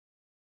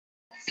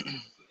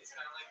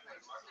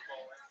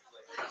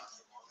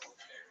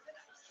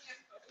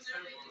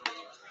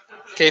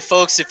Okay,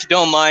 folks, if you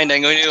don't mind,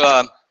 I'm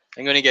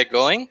going to get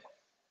going.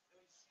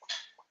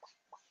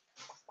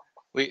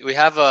 We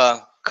have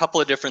a couple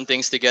of different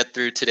things to get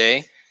through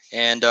today,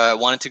 and I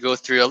wanted to go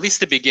through at least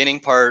the beginning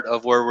part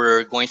of where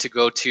we're going to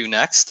go to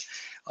next.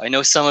 I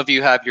know some of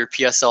you have your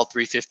PSL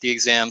 350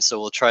 exam, so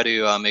we'll try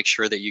to make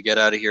sure that you get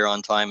out of here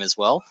on time as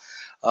well.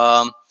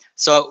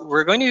 So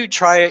we're going to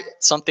try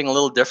something a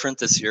little different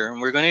this year, and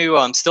we're going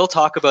to still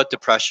talk about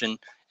depression,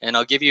 and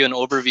I'll give you an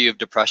overview of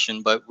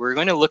depression, but we're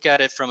going to look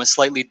at it from a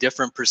slightly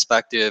different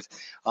perspective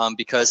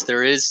because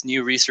there is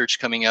new research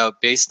coming out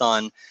based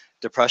on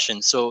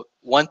depression. So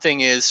one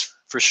thing is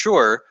for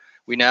sure,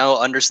 we now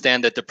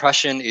understand that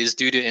depression is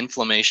due to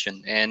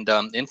inflammation, and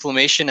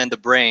inflammation in the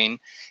brain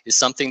is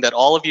something that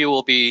all of you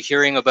will be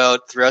hearing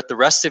about throughout the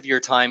rest of your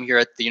time here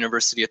at the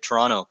University of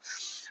Toronto,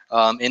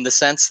 in the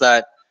sense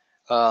that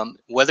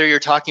whether you're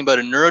talking about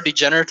a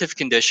neurodegenerative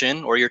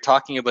condition, or you're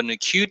talking about an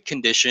acute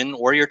condition,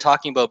 or you're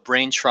talking about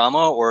brain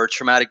trauma or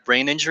traumatic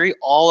brain injury,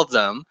 all of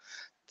them,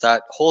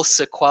 that whole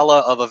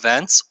sequela of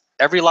events,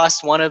 every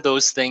last one of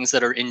those things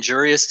that are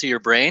injurious to your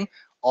brain,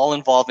 all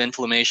involve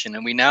inflammation.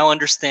 And we now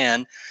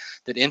understand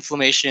that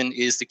inflammation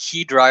is the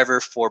key driver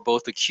for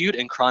both acute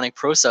and chronic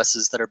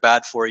processes that are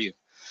bad for you.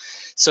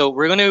 So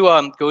we're going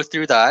to go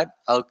through that.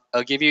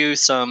 I'll give you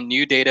some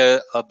new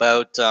data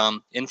about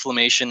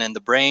inflammation in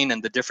the brain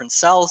and the different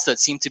cells that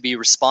seem to be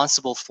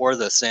responsible for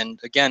this. And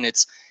again,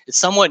 it's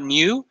somewhat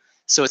new,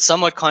 so it's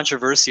somewhat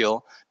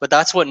controversial, but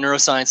that's what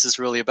neuroscience is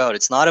really about.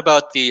 It's not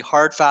about the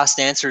hard, fast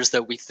answers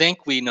that we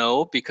think we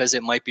know because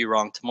it might be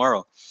wrong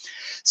tomorrow.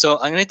 So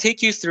I'm going to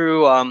take you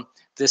through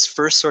this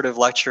first sort of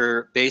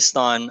lecture based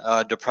on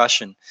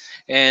depression.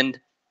 And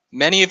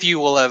many of you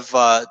will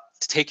have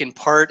taken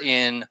part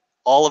in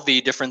all of the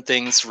different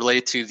things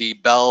related to the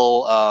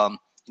Bell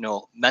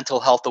Mental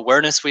Health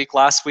Awareness Week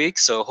last week.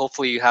 So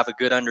hopefully you have a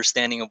good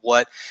understanding of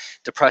what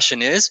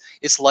depression is.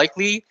 It's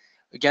likely,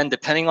 again,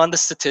 depending on the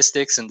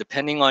statistics and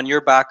depending on your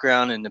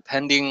background and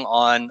depending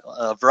on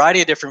a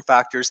variety of different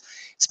factors,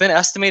 it's been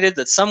estimated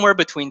that somewhere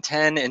between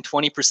 10 and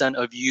 20%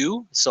 of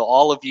you, so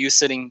all of you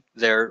sitting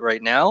there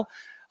right now,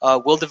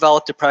 will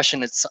develop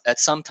depression at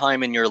some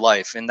time in your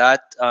life. And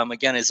that,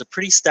 again, is a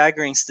pretty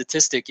staggering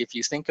statistic if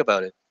you think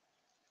about it.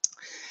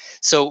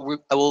 So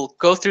I will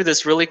go through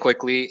this really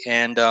quickly,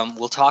 and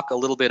we'll talk a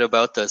little bit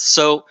about this.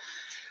 So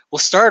we'll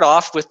start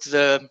off with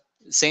the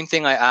same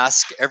thing I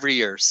ask every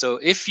year. So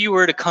if you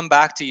were to come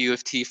back to U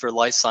of T for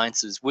life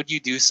sciences, would you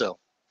do so?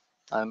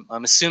 I'm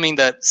assuming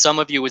that some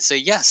of you would say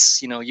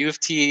yes. U of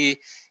T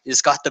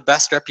has got the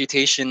best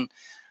reputation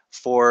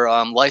for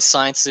life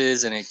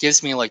sciences, and it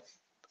gives me like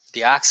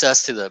the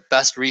access to the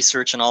best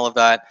research and all of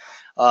that.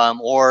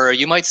 Or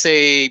you might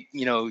say,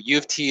 U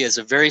of T is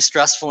a very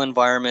stressful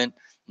environment.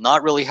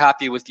 Not really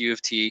happy with U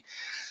of T.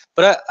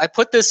 But I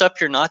put this up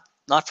here not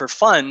for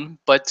fun,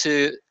 but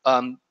to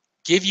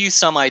give you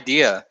some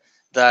idea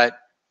that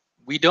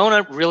we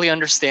don't really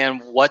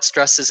understand what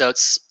stresses out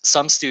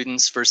some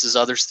students versus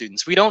other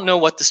students. We don't know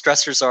what the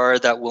stressors are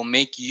that will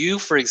make you,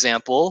 for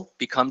example,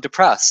 become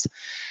depressed.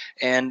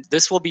 And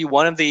this will be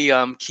one of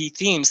the key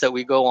themes that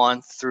we go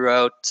on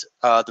throughout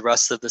the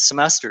rest of the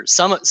semester.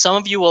 Some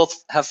of you will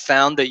have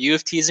found that U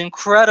of T is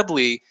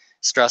incredibly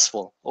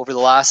stressful over the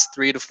last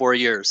 3 to 4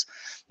 years.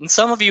 And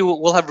some of you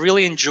will have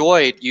really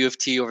enjoyed U of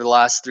T over the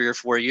last 3 or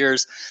 4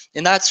 years.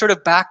 And that sort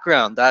of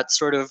background, that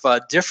sort of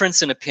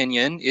difference in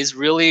opinion is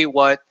really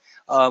what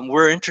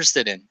we're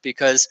interested in,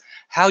 because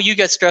how you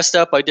get stressed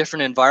out by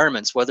different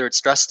environments, whether it's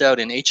stressed out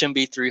in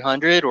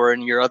HMB300 or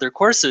in your other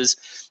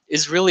courses,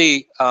 is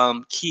really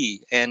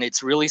key. And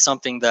it's really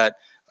something that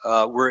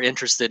we're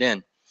interested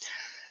in.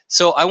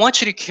 So I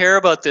want you to care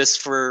about this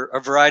for a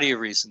variety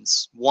of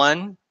reasons.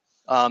 One,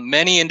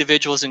 many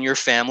individuals in your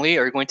family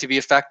are going to be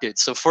affected.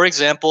 So for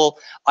example,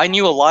 I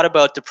knew a lot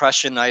about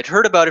depression. I had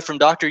heard about it from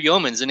Dr.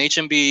 Yeomans in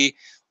HMB.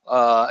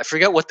 I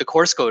forget what the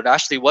course code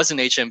actually was in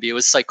HMB. It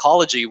was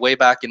psychology way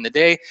back in the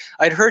day.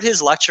 I'd heard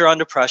his lecture on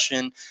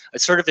depression. I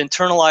sort of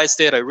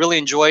internalized it. I really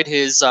enjoyed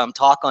his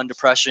talk on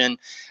depression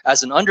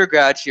as an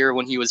undergrad here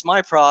when he was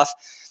my prof.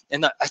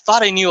 And I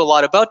thought I knew a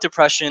lot about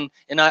depression,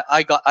 and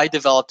I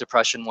developed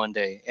depression one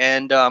day,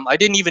 and I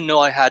didn't even know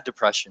I had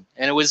depression.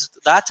 And it was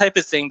that type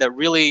of thing that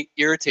really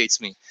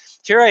irritates me.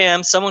 Here I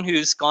am, someone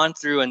who's gone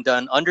through and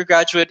done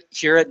undergraduate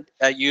here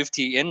at U of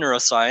T in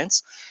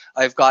neuroscience.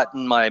 I've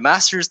gotten my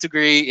master's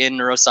degree in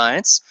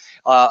neuroscience.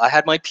 I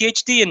had my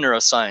PhD in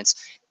neuroscience.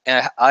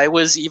 I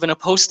was even a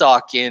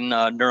postdoc in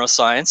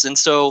neuroscience, and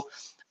so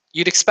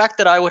you'd expect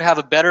that I would have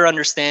a better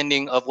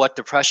understanding of what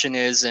depression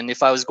is and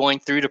if I was going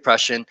through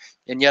depression,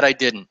 and yet I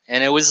didn't.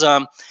 And it was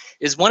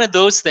is one of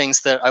those things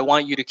that I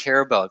want you to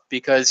care about,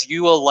 because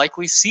you will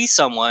likely see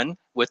someone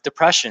with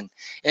depression,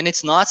 and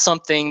it's not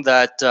something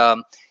that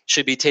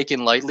should be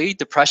taken lightly.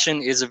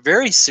 Depression is a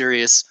very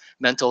serious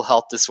mental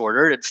health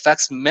disorder. It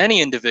affects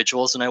many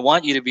individuals, and I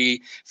want you to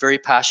be very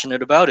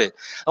passionate about it.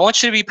 I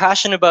want you to be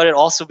passionate about it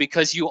also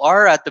because you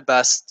are at the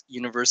best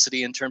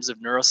university in terms of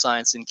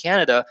neuroscience in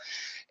Canada.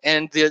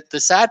 And the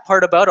sad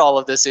part about all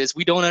of this is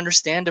we don't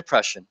understand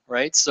depression,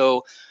 right?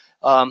 So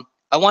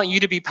I want you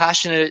to be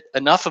passionate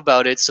enough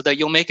about it so that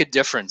you'll make a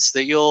difference,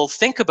 that you'll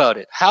think about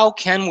it. How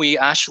can we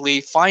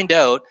actually find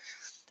out?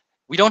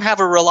 We don't have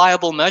a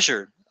reliable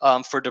measure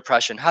for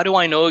depression. How do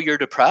I know you're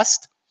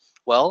depressed?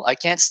 Well, I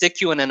can't stick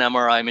you in an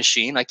MRI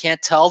machine. I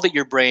can't tell that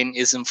your brain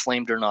is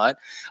inflamed or not.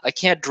 I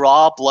can't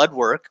draw blood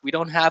work. We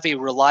don't have a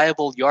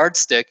reliable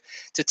yardstick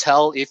to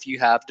tell if you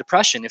have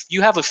depression. If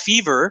you have a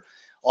fever,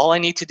 all I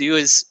need to do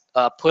is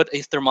put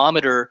a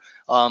thermometer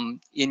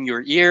in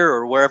your ear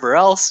or wherever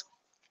else,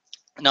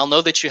 and I'll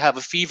know that you have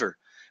a fever.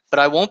 But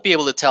I won't be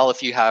able to tell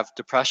if you have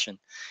depression.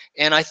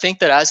 And I think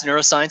that as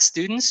neuroscience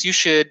students, you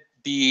should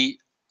be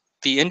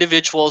the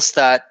individuals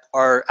that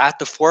are at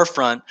the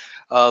forefront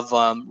of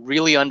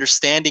really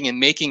understanding and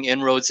making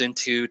inroads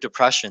into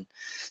depression.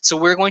 So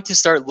we're going to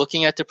start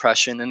looking at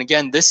depression. And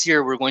again, this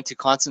year we're going to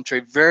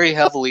concentrate very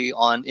heavily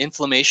on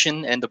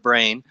inflammation and the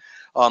brain,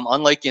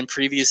 unlike in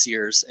previous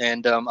years.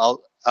 And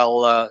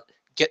I'll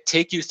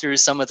take you through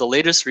some of the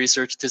latest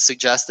research to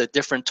suggest that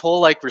different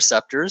toll-like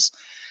receptors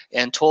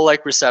and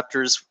toll-like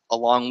receptors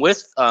along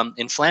with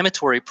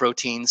inflammatory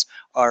proteins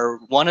are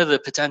one of the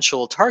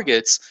potential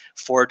targets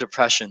for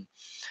depression.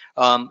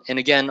 And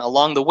again,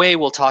 along the way,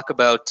 we'll talk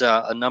about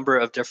a number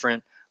of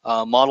different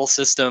model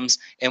systems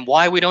and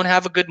why we don't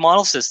have a good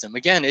model system.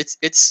 Again,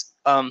 it's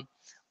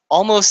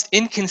almost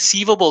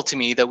inconceivable to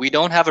me that we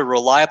don't have a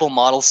reliable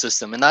model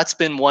system. And that's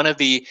been one of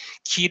the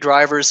key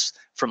drivers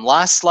from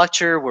last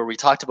lecture where we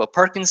talked about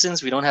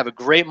Parkinson's. We don't have a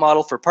great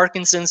model for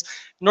Parkinson's,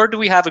 nor do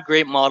we have a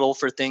great model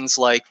for things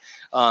like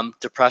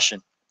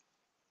depression.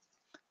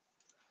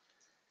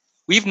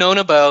 We've known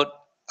about,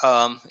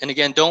 and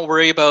again, don't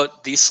worry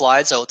about these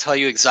slides. I'll tell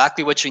you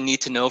exactly what you need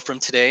to know from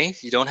today.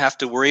 You don't have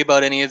to worry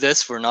about any of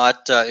this. We're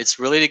not, it's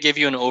really to give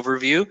you an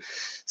overview.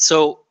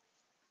 So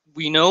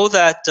we know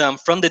that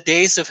from the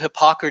days of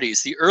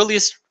Hippocrates, the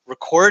earliest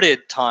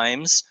recorded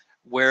times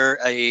where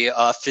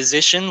a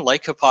physician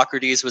like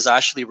Hippocrates was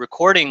actually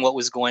recording what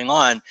was going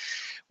on,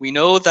 we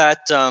know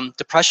that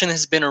depression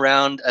has been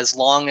around as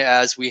long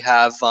as we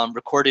have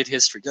recorded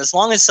history. As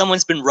long as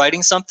someone's been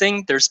writing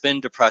something, there's been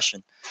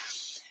depression.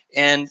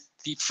 And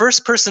the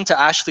first person to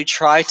actually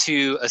try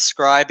to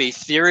ascribe a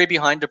theory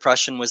behind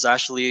depression was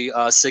actually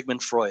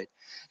Sigmund Freud.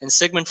 And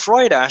Sigmund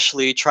Freud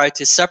actually tried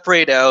to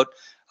separate out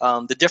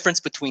the difference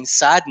between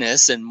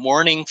sadness and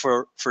mourning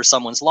for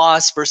someone's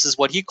loss versus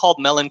what he called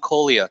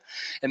melancholia.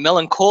 And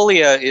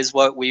melancholia is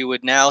what we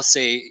would now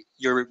say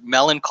you're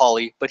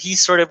melancholy, but he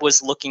sort of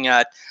was looking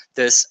at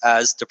this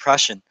as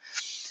depression.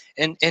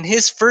 And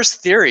his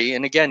first theory,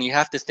 and again, you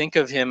have to think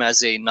of him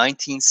as a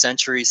 19th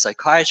century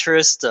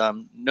psychiatrist,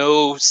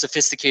 no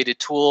sophisticated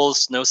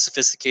tools, no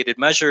sophisticated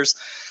measures.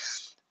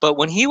 But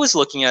when he was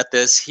looking at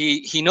this,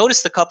 he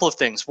noticed a couple of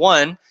things.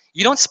 One,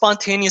 you don't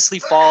spontaneously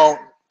fall,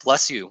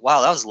 bless you.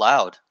 Wow, that was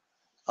loud.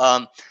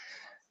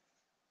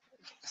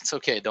 It's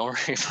okay, don't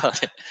worry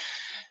about it.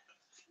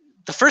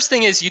 The first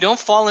thing is you don't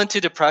fall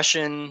into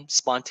depression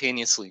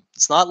spontaneously.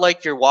 It's not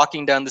like you're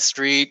walking down the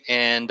street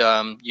and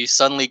you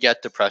suddenly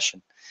get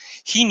depression.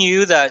 He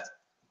knew that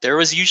there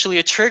was usually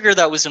a trigger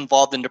that was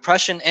involved in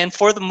depression, and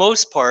for the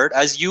most part,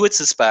 as you would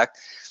suspect,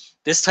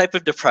 this type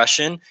of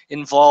depression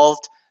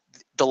involved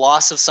the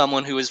loss of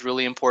someone who is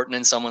really important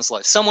in someone's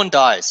life. Someone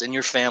dies in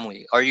your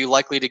family. Are you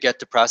likely to get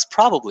depressed?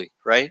 Probably,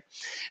 right?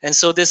 And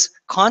so this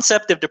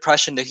concept of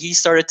depression that he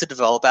started to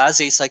develop as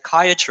a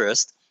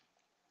psychiatrist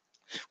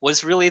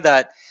was really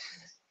that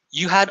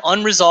you had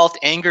unresolved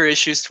anger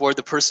issues toward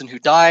the person who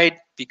died.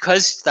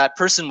 Because that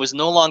person was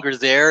no longer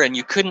there and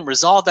you couldn't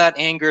resolve that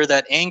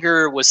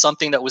anger was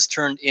something that was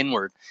turned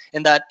inward.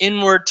 And that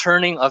inward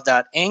turning of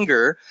that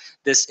anger,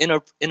 this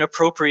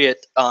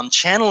inappropriate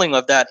channeling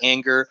of that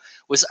anger,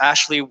 was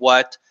actually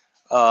what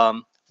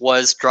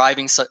was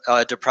driving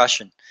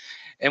depression.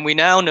 And we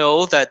now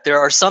know that there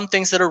are some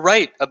things that are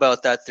right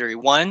about that theory.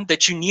 One,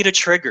 that you need a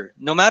trigger.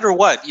 No matter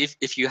what,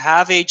 if you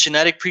have a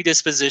genetic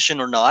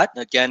predisposition or not,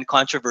 again,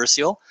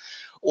 controversial,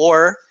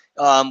 or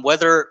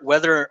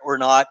whether or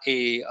not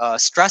a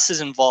stress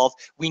is involved,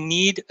 we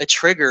need a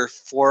trigger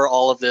for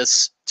all of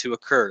this to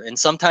occur. And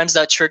sometimes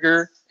that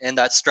trigger and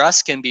that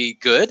stress can be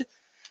good,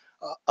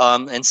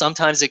 and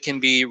sometimes it can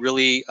be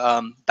really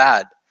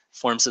bad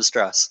forms of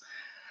stress.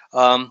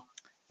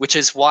 Which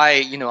is why,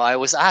 you know, I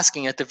was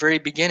asking at the very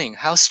beginning,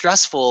 how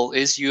stressful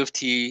is U of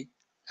T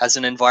as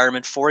an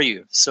environment for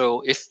you?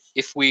 So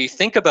if we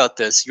think about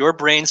this, your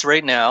brains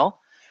right now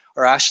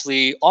are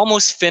actually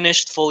almost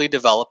finished fully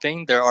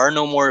developing. There are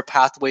no more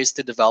pathways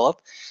to develop.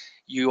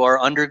 You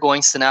are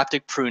undergoing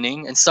synaptic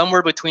pruning, and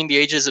somewhere between the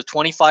ages of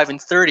 25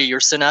 and 30, your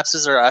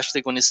synapses are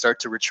actually going to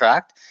start to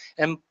retract.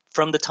 And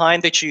from the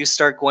time that you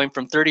start going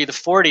from 30 to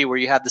 40, where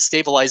you have the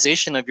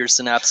stabilization of your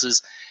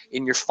synapses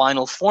in your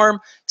final form,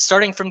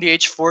 starting from the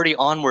age 40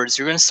 onwards,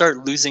 you're going to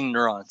start losing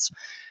neurons.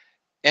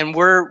 And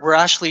we're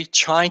actually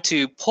trying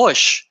to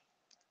push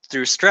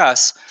through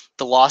stress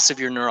the loss of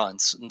your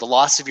neurons, the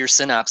loss of your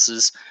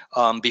synapses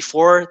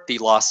before the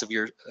loss of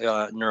your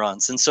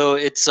neurons. And so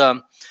it's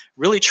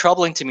really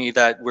troubling to me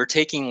that we're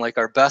taking like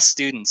our best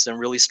students and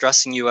really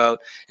stressing you out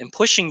and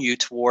pushing you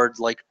toward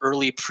like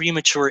early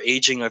premature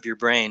aging of your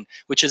brain,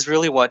 which is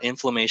really what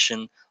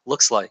inflammation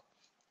looks like.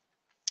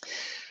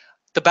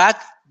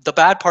 The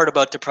bad part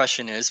about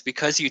depression is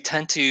because you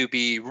tend to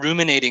be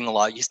ruminating a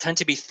lot, you tend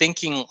to be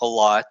thinking a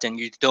lot, and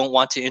you don't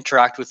want to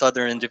interact with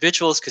other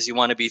individuals because you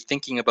want to be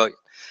thinking about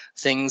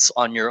things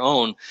on your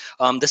own.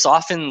 This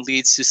often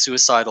leads to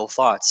suicidal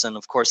thoughts, and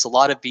of course a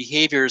lot of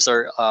behaviors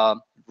are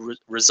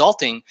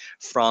resulting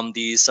from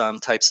these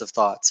types of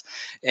thoughts.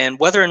 And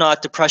whether or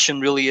not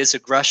depression really is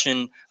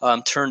aggression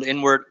turned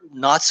inward,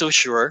 not so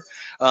sure.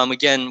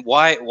 Again,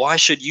 why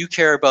should you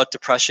care about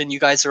depression? You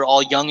guys are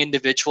all young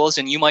individuals,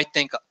 and you might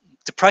think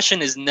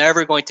depression is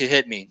never going to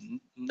hit me,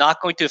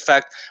 not going to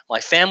affect my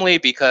family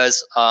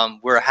because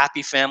we're a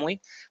happy family.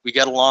 We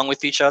get along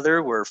with each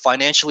other. We're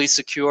financially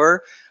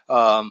secure.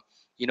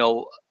 You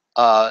know,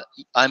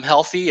 I'm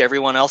healthy.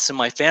 Everyone else in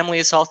my family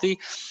is healthy.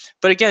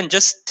 But again,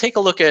 just take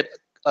a look at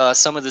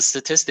some of the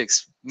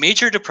statistics.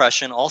 Major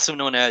depression, also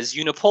known as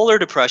unipolar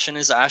depression,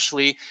 is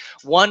actually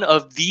one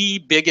of the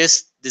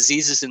biggest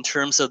diseases in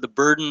terms of the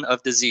burden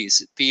of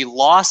disease. The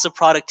loss of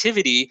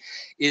productivity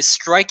is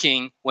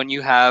striking when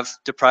you have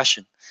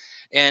depression.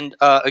 And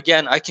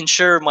again, I can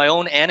share my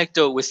own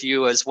anecdote with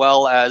you as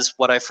well as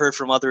what I've heard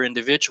from other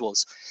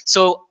individuals.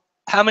 So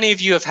how many of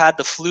you have had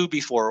the flu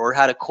before or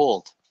had a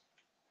cold?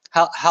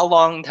 How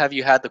long have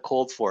you had the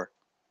cold for?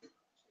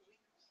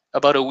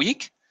 About a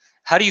week?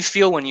 How do you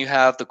feel when you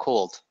have the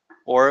cold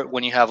or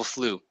when you have a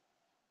flu?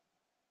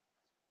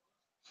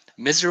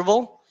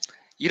 Miserable?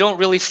 You don't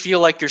really feel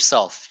like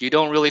yourself. You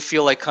don't really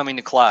feel like coming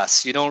to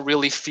class. You don't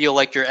really feel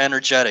like you're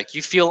energetic.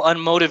 You feel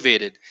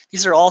unmotivated.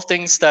 These are all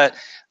things that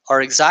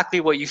are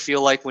exactly what you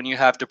feel like when you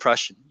have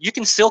depression. You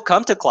can still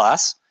come to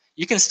class.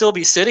 You can still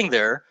be sitting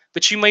there,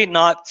 but you might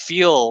not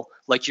feel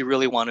like you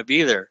really want to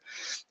be there.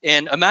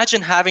 And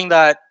imagine having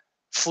that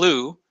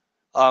flu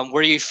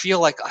where you feel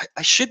like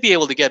I should be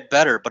able to get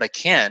better, but I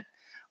can't.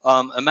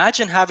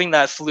 Imagine having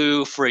that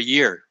flu for a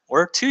year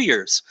or 2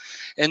 years.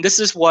 And this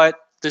is what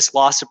this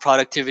loss of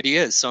productivity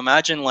is. So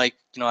imagine like,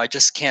 I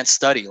just can't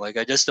study. Like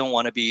I just don't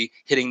want to be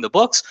hitting the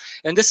books.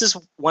 And this is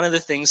one of the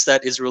things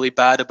that is really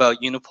bad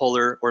about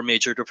unipolar or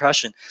major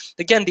depression.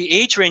 Again, the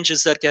age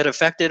ranges that get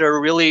affected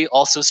are really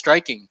also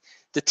striking.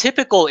 The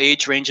typical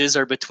age ranges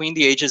are between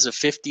the ages of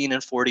 15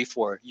 and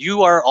 44.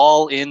 You are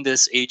all in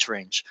this age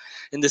range.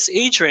 And this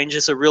age range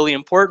is a really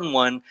important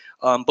one,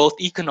 both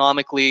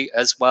economically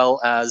as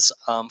well as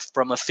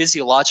from a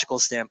physiological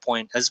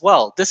standpoint as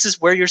well. This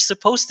is where you're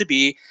supposed to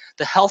be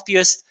the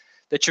healthiest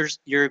that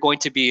you're going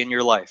to be in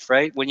your life,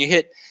 right? When you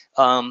hit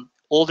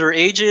older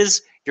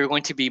ages, you're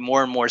going to be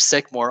more and more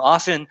sick more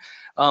often.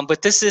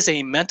 But this is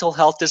a mental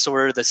health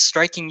disorder that's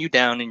striking you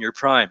down in your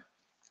prime.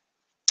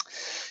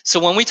 So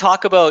when we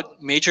talk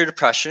about major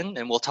depression,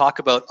 and we'll talk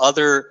about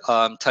other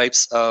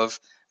types of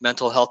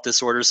mental health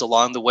disorders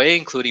along the way,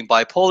 including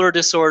bipolar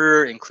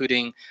disorder,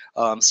 including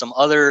some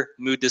other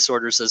mood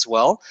disorders as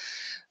well.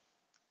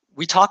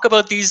 We talk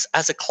about these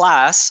as a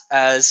class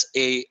as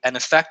an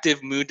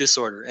affective mood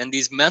disorder. And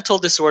these mental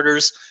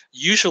disorders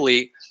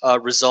usually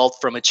result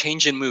from a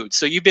change in mood.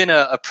 So you've been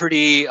a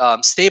pretty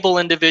stable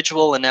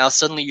individual and now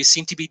suddenly you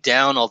seem to be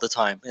down all the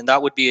time. And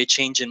that would be a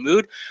change in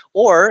mood.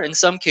 Or in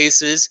some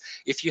cases,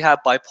 if you have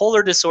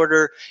bipolar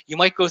disorder, you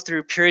might go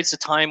through periods of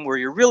time where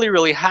you're really,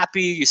 really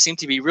happy. You seem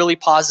to be really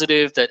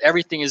positive that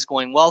everything is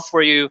going well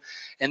for you.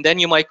 And then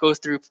you might go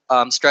through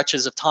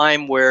stretches of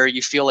time where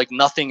you feel like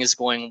nothing is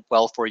going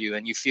well for you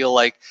and you feel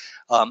like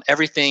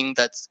everything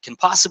that can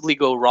possibly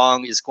go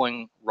wrong is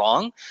going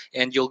wrong,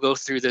 and you'll go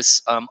through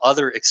this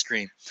other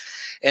extreme.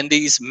 And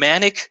these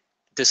manic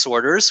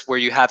disorders where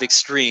you have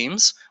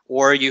extremes,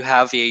 or you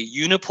have a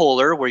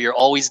unipolar where you're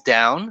always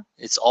down,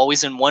 it's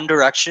always in one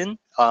direction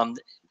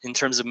in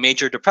terms of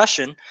major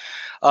depression,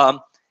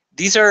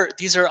 these are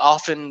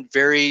often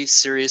very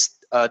serious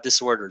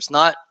disorders,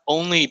 not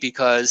only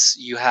because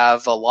you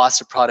have a loss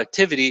of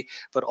productivity,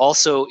 but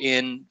also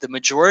in the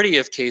majority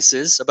of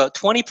cases, about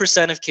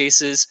 20% of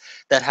cases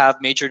that have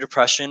major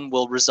depression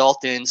will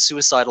result in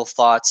suicidal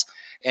thoughts.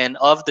 And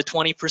of the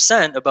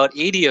 20%, about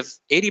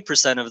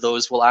 80% of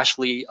those will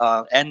actually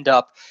end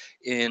up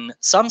in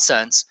some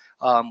sense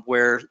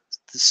where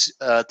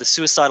the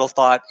suicidal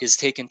thought is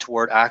taken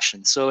toward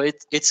action. So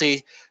it's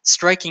a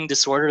striking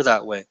disorder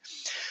that way.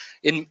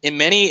 In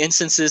many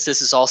instances,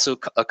 this is also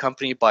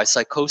accompanied by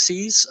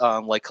psychoses,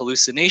 like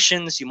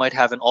hallucinations. You might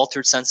have an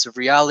altered sense of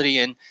reality,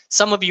 and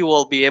some of you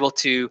will be able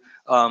to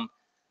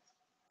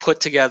put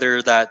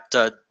together that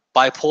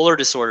bipolar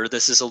disorder.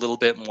 This is a little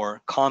bit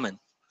more common.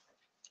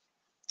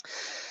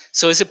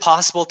 So is it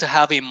possible to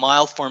have a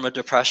mild form of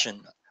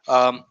depression?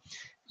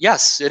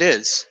 Yes, it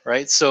is,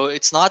 right? So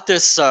it's not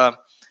this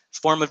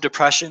form of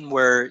depression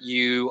where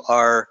you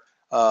are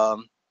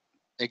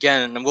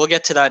again, and we'll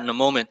get to that in a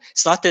moment,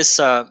 it's not this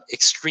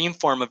extreme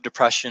form of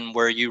depression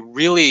where you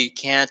really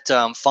can't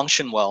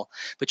function well,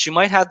 but you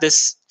might have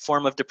this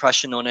form of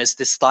depression known as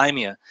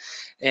dysthymia.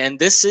 And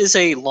this is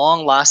a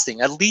long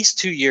lasting, at least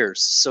 2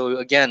 years. So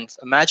again,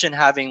 imagine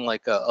having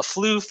like a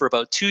flu for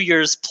about 2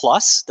 years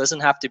plus. Doesn't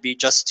have to be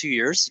just 2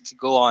 years. It could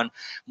go on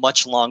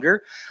much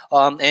longer.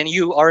 And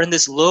you are in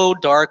this low,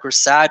 dark, or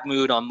sad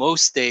mood on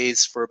most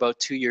days for about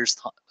 2 years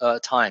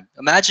time.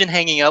 Imagine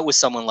hanging out with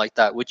someone like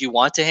that. Would you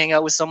want to hang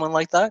out with someone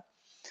like that?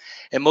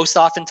 And most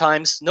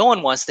oftentimes, no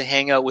one wants to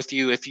hang out with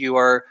you if you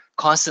are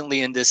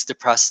constantly in this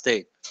depressed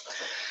state.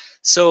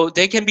 So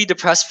they can be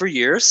depressed for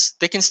years.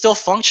 They can still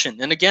function.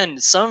 And again,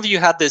 some of you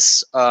have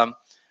this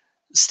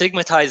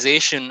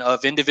stigmatization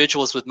of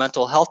individuals with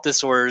mental health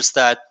disorders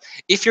that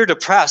if you're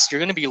depressed, you're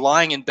going to be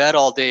lying in bed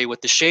all day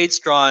with the shades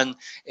drawn,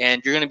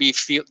 and you're going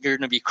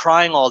to be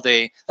crying all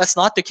day. That's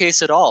not the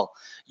case at all.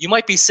 You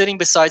might be sitting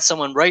beside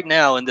someone right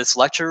now in this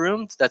lecture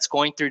room that's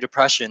going through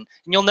depression,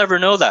 and you'll never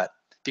know that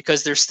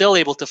because they're still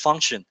able to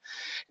function.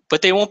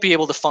 But they won't be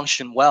able to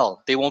function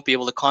well. They won't be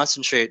able to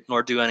concentrate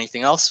nor do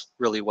anything else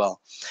really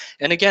well.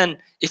 And again,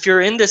 if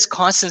you're in this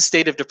constant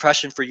state of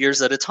depression for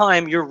years at a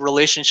time, your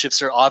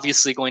relationships are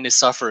obviously going to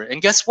suffer.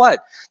 And guess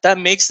what? That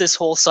makes this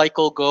whole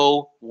cycle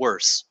go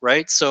worse,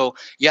 right? So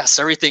yes,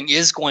 everything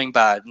is going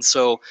bad. And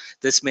so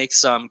this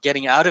makes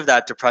getting out of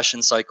that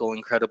depression cycle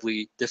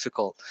incredibly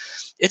difficult.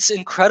 It's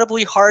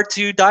incredibly hard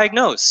to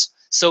diagnose.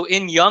 So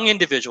in young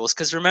individuals,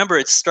 because remember,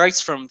 it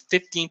starts from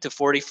 15 to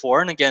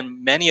 44, and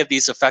again, many of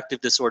these affective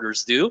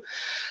disorders do,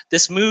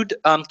 this mood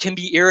can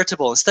be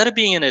irritable. Instead of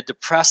being in a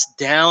depressed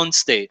down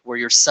state where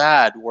you're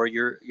sad, where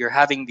you're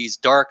having these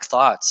dark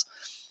thoughts,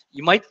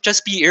 you might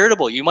just be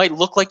irritable. You might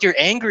look like you're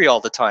angry all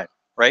the time,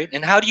 right?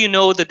 And how do you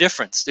know the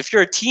difference? If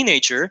you're a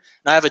teenager,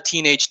 and I have a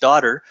teenage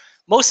daughter,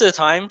 most of the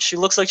time she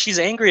looks like she's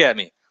angry at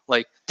me.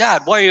 Like,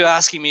 Dad, why are you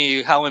asking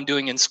me how I'm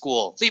doing in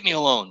school? Leave me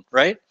alone,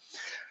 right?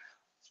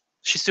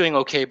 She's doing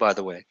okay, by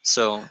the way,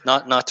 so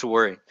not to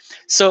worry.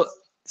 So,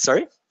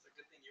 sorry?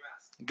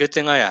 Good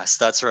thing I asked,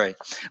 that's right.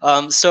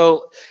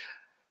 So,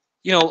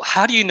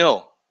 how do you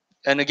know?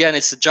 And again,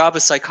 it's the job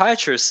of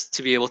psychiatrists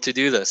to be able to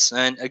do this.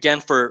 And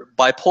again, for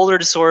bipolar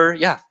disorder,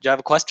 yeah, do you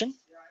have a question?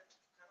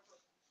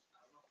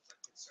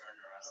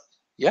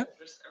 Yeah?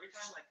 Every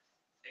time like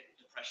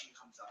depression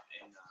comes up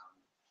in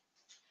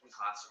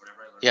class or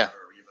whatever, I learn Yeah. about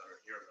or read about or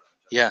hear about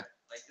it. Yeah.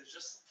 Like there's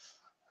just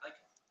like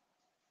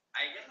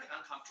I get like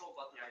uncomfortable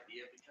about the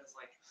idea because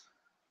like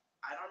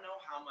I don't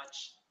know how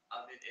much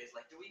of it is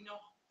like do we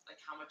know like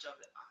how much of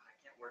it I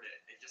can't word it.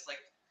 It just like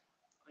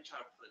let me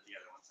try to put it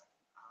together one second.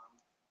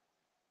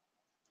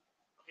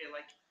 Okay,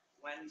 like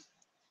when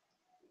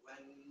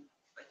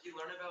like you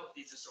learn about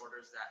these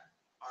disorders that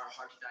are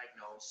hard to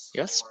diagnose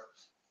Yes.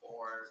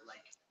 or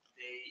like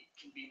they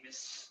can be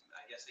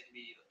I guess they can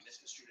be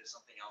misconstrued as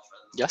something else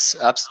rather than Yes,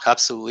 something else.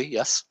 absolutely,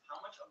 yes. How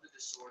much of the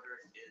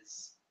disorder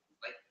is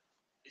like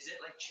is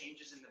it like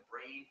changes in the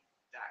brain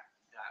that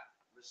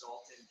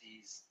result in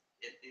these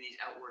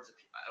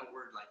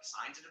outward like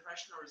signs of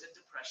depression, or is it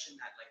depression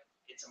that like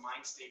it's a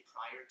mind state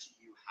prior to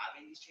you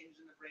having these changes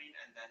in the brain,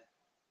 and then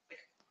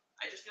like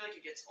I just feel like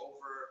it gets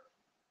over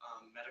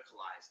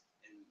medicalized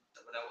and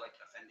without like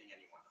offending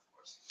anyone, of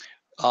course.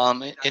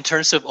 In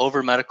terms of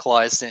over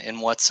medicalized, in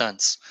what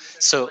sense?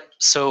 So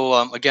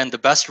again, the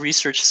best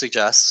research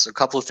suggests a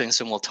couple of things,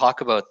 and we'll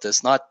talk about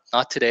this not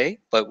today,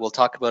 but we'll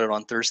talk about it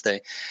on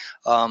Thursday.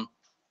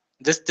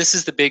 This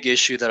is the big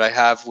issue that I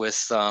have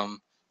with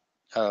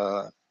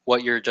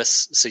what you're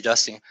just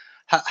suggesting.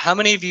 How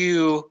many of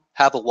you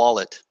have a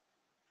wallet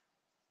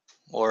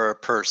or a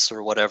purse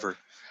or whatever?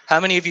 How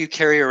many of you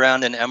carry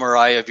around an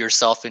MRI of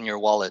yourself in your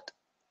wallet?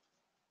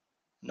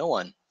 No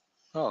one.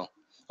 Oh,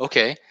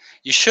 okay.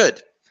 You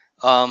should.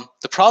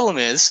 The problem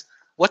is,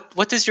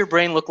 what does your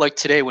brain look like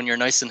today when you're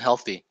nice and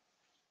healthy?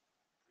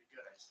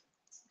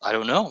 I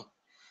don't know.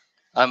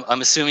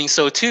 I'm assuming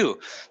so too,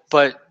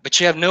 but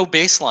you have no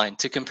baseline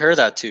to compare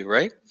that to,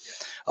 right?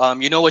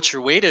 You know what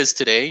your weight is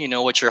today, you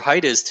know what your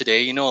height is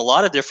today, you know a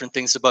lot of different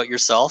things about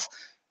yourself,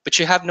 but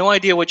you have no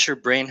idea what your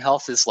brain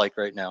health is like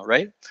right now,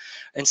 right?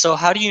 And so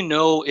how do you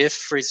know if,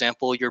 for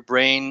example, your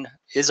brain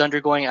is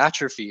undergoing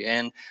atrophy?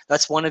 And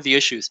that's one of the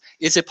issues.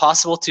 Is it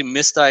possible to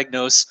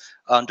misdiagnose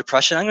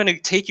depression? I'm going to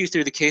take you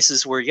through the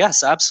cases where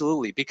yes,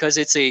 absolutely, because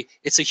it's a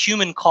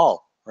human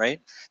call, right?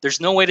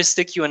 There's no way to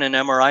stick you in an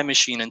MRI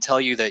machine and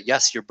tell you that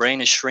yes, your brain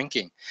is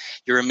shrinking,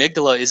 your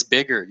amygdala is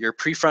bigger, your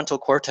prefrontal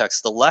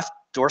cortex, the left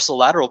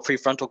dorsolateral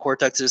prefrontal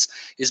cortex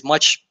is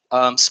much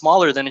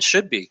smaller than it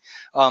should be.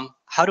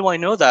 How do I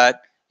know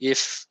that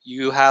if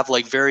you have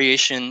like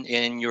variation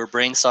in your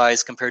brain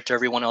size compared to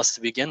everyone else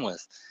to begin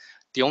with?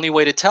 The only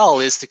way to tell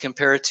is to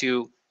compare it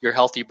to your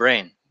healthy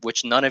brain,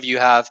 which none of you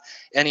have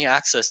any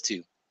access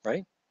to,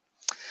 right?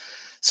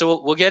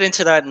 So we'll get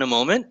into that in a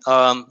moment,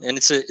 and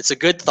it's a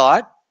good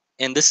thought,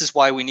 and this is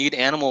why we need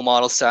animal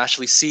models to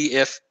actually see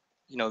if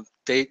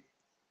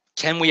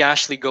can we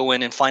actually go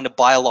in and find a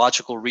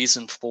biological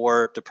reason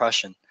for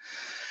depression.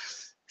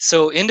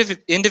 So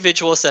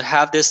individuals that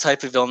have this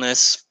type of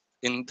illness,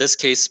 in this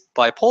case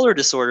bipolar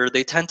disorder,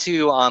 they tend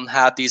to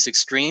have these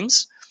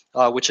extremes,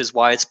 which is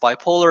why it's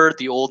bipolar.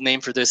 The old name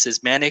for this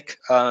is manic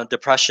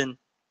depression.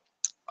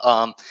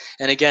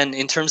 And again,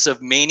 in terms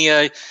of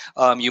mania,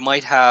 you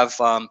might have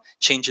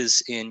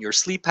changes in your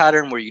sleep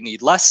pattern where you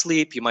need less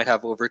sleep. You might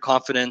have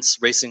overconfidence,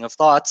 racing of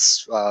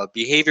thoughts,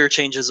 behavior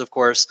changes, of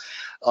course,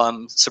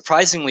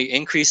 surprisingly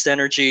increased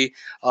energy.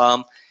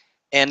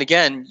 And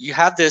again, you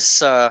have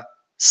this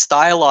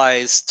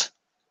stylized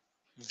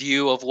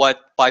view of what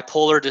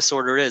bipolar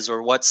disorder is,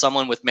 or what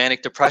someone with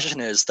manic depression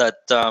is, that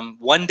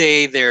one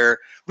day they're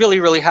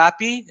really, really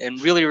happy and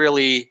really,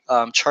 really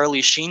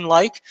Charlie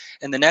Sheen-like,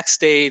 and the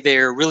next day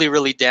they're really,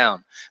 really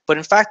down. But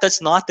in fact,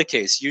 that's not the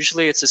case.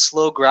 Usually it's a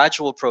slow,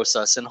 gradual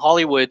process, and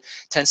Hollywood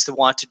tends to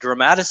want to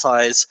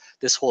dramatize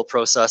this whole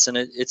process, and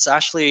it's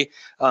actually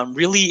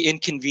really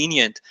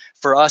inconvenient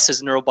for us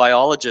as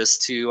neurobiologists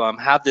to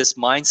have this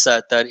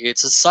mindset that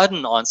it's a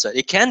sudden onset.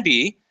 It can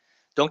be,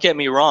 don't get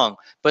me wrong,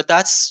 but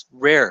that's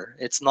rare.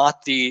 It's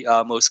not the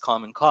most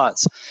common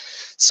cause.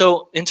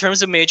 So in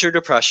terms of major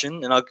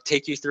depression, and I'll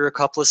take you through a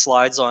couple of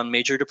slides on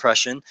major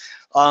depression,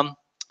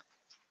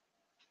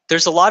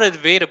 there's a lot of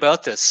debate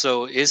about this.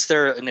 So is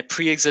there a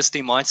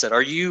pre-existing mindset?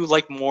 Are you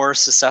like more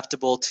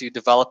susceptible to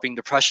developing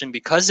depression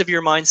because of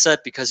your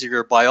mindset, because of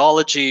your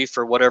biology,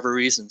 for whatever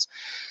reasons?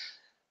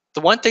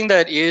 The one thing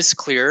that is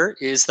clear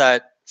is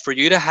that for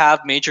you to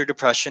have major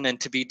depression and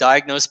to be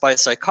diagnosed by a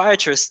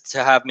psychiatrist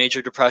to have major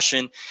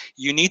depression,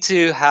 you need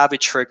to have a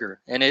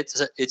trigger, and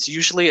it's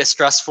usually a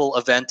stressful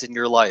event in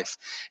your life.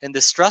 And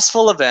the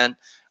stressful event,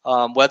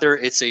 whether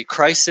it's a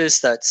crisis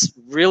that's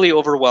really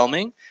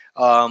overwhelming,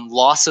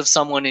 loss of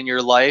someone in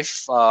your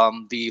life,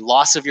 the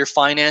loss of your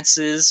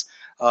finances,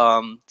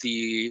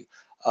 the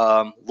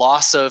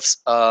loss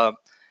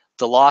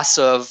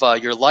of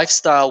your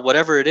lifestyle,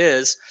 whatever it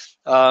is,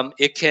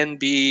 it can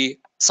be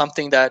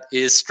something that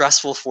is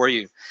stressful for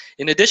you.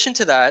 In addition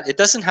to that, it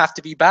doesn't have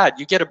to be bad.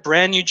 You get a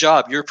brand new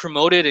job, you're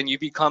promoted, and you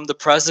become the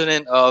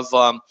president of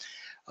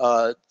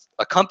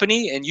a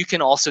company, and you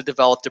can also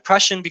develop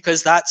depression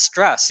because that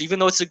stress, even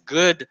though it's a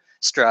good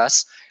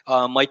stress,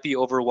 might be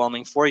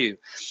overwhelming for you.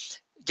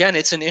 Again,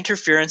 it's an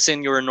interference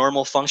in your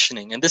normal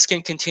functioning, and this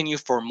can continue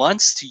for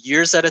months to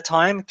years at a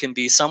time. It can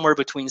be somewhere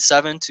between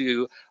 7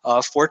 to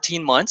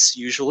 14 months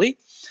usually.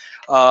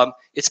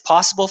 It's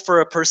possible for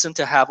a person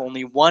to have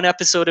only one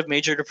episode of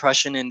major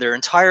depression in their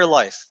entire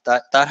life.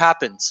 That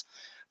happens,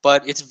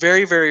 but it's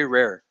very, very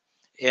rare.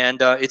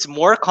 And it's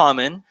more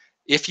common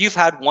if you've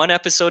had one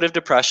episode of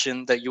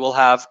depression that you will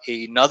have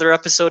another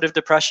episode of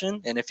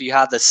depression. And if you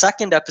have the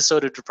second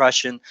episode of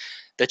depression,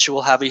 that you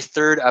will have a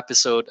third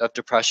episode of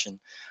depression.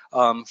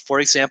 For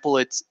example,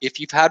 if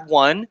you've had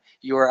one,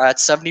 you are at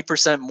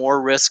 70%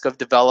 more risk of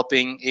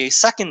developing a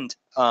second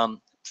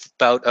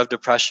bout of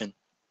depression.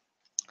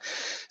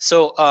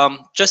 So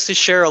just to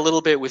share a little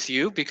bit with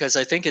you, because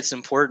I think it's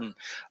important.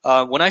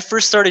 When I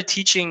first started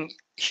teaching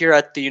here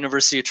at the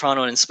University of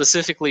Toronto, and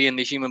specifically in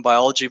the human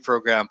biology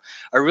program,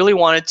 I really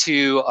wanted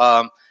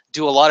to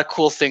do a lot of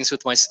cool things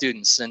with my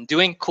students. And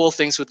doing cool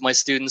things with my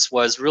students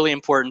was really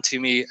important to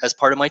me as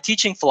part of my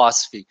teaching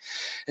philosophy.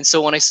 And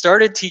so when I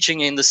started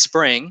teaching in the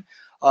spring,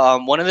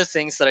 one of the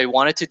things that I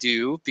wanted to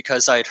do,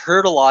 because I had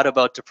heard a lot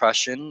about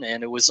depression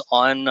and it was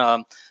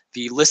on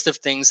the list of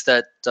things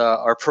that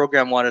our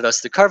program wanted us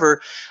to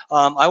cover,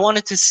 I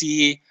wanted to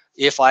see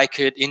if I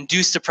could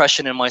induce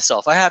depression in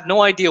myself. I have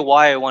no idea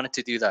why I wanted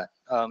to do that.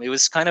 It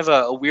was kind of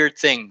a weird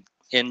thing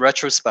in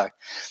retrospect.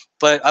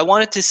 But I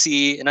wanted to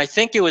see, and I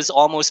think it was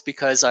almost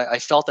because I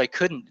felt I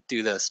couldn't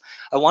do this.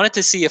 I wanted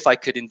to see if I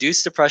could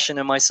induce depression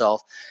in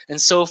myself. And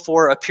so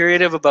for a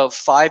period of about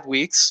 5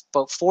 weeks,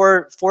 about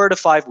four to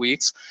 5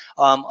 weeks,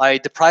 I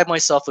deprived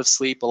myself of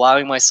sleep,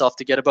 allowing myself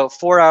to get about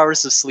 4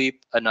 hours of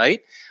sleep a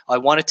night. I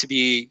wanted to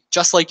be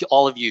just like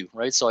all of you,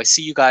 right? So I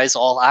see you guys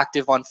all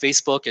active on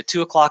Facebook at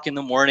 2 o'clock in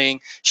the morning,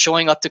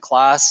 showing up to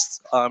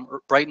class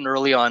bright and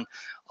early on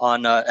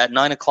at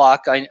 9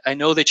 o'clock. I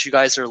know that you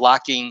guys are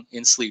lacking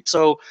in sleep.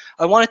 So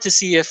I wanted to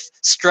see if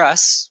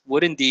stress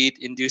would indeed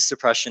induce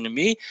depression in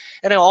me.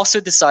 And I also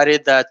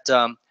decided that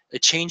a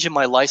change in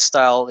my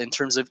lifestyle in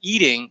terms of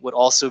eating would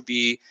also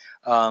be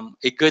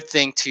a good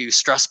thing to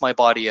stress my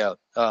body out.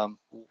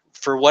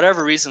 For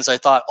whatever reasons, I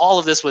thought all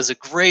of this was a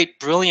great,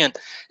 brilliant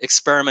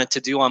experiment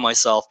to do on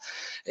myself.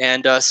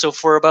 And so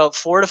for about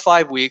 4 to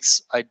 5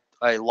 weeks,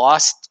 I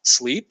lost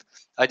sleep.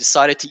 I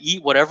decided to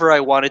eat whatever I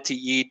wanted to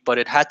eat, but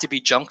it had to be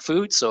junk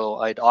food. So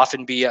I'd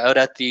often be out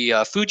at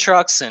the food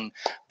trucks and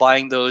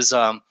buying those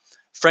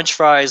French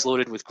fries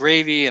loaded with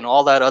gravy and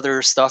all that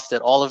other stuff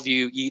that all of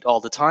you eat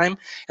all the time.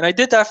 And I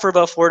did that for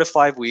about 4 to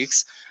 5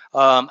 weeks.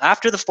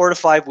 After the 4 to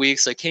 5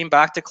 weeks, I came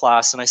back to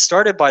class, and I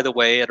started, by the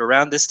way, at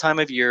around this time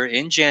of year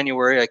in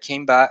January. I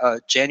came back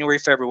January,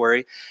 February,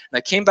 and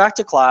I came back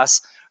to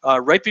class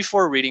right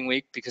before reading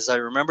week, because I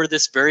remember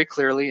this very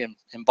clearly.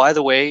 And by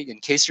the way, in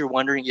case you're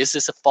wondering, is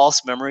this a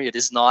false memory? It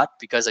is not,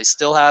 because I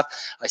still have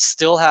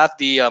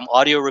the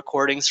audio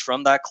recordings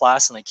from that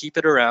class, and I keep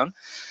it around.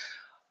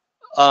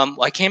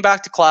 I came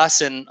back to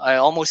class, and I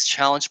almost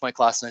challenged my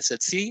class, and I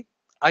said, "See,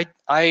 I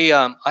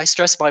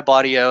stress my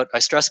body out. I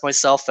stress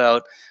myself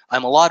out.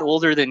 I'm a lot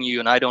older than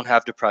you, and I don't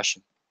have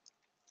depression."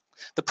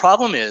 The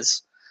problem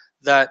is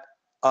that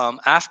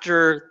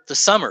after the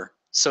summer.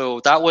 So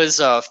that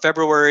was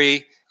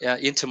February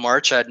into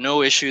March. I had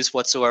no issues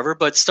whatsoever.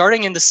 But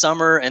starting in the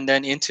summer and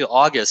then into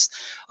August,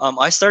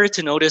 I started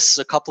to notice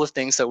a couple of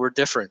things that were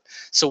different.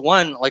 So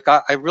one, like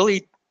I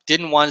really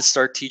didn't want to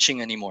start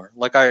teaching anymore.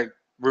 Like I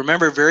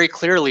remember very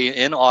clearly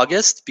in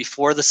August,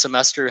 before the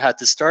semester had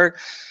to start,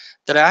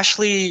 that I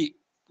actually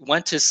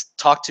went to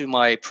talk to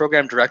my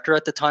program director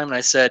at the time, and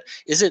I said,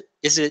 is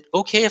it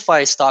okay if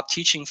I stop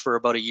teaching for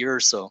about a year or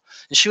so?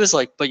 And she was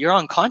like, but you're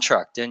on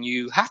contract and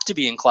you have to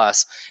be in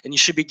class and you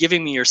should be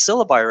giving me your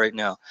syllabi right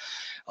now.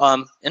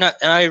 And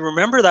I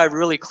remember that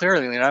really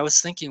clearly, and I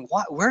was thinking,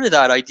 where did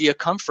that idea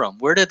come from?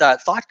 Where did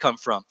that thought come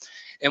from?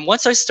 And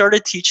once I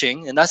started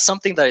teaching, and that's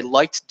something that I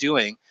liked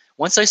doing,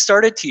 once I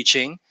started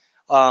teaching,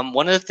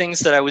 one of the things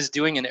that I was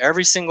doing in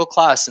every single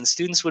class, and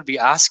students would be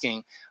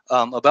asking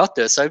about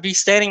this, I'd be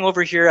standing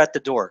over here at the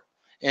door.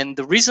 And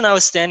the reason I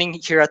was standing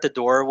here at the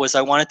door was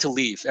I wanted to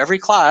leave. Every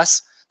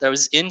class that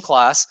was in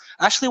class,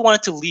 I actually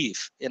wanted to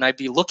leave. And I'd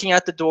be looking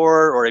at the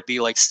door, or I'd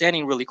be like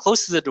standing really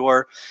close to the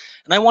door.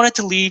 And I wanted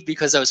to leave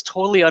because I was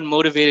totally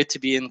unmotivated to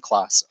be in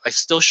class. I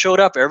still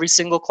showed up every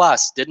single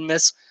class, didn't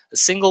miss a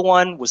single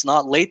one, was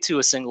not late to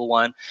a single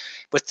one.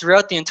 But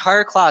throughout the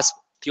entire class,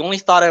 the only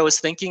thought I was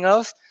thinking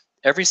of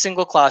every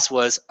single class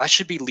was, I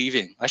should be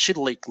leaving. I should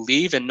like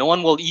leave and no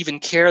one will even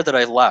care that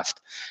I left.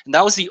 And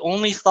that was the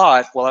only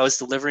thought while I was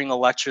delivering a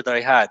lecture that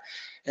I had.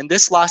 And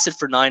this lasted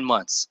for 9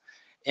 months.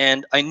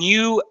 And I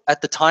knew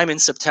at the time in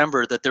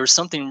September that there was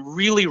something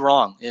really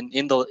wrong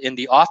in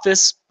the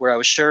office where I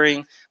was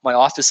sharing my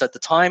office at the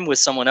time with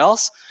someone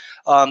else.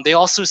 They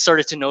also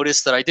started to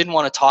notice that I didn't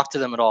want to talk to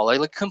them at all. I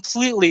like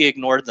completely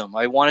ignored them.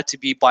 I wanted to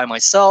be by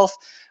myself,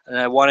 and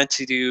I wanted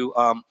to do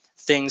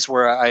things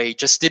where I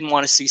just didn't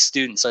want to see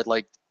students. I'd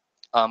like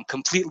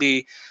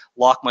completely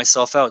lock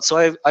myself out.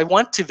 So I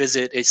went to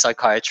visit a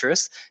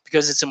psychiatrist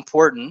because it's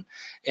important.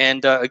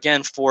 And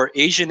again, for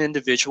Asian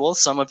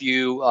individuals, some of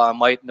you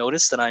might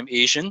notice that I'm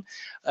Asian.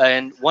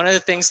 And one of the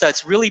things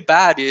that's really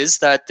bad is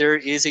that there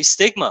is a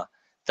stigma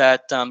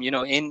that,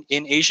 in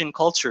Asian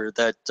culture,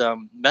 that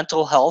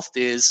mental health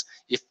is,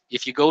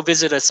 if you go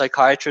visit a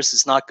psychiatrist,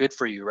 it's not good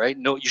for you, right?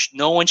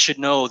 No one should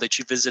know that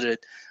you visited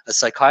a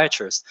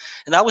psychiatrist.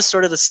 And that was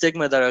sort of the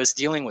stigma that I was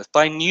dealing with. But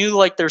I knew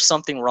like there's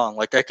something wrong.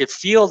 Like I could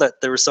feel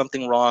that there was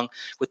something wrong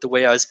with the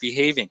way I was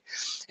behaving.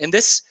 And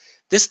this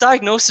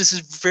diagnosis is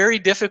very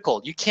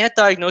difficult. You can't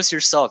diagnose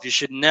yourself. You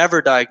should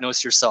never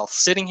diagnose yourself.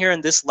 Sitting here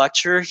in this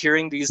lecture,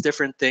 hearing these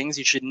different things,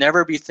 you should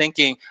never be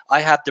thinking, I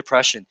have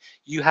depression.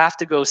 You have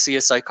to go see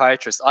a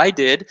psychiatrist. I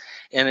did,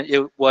 and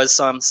it was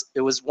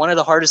one of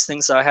the hardest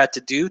things that I had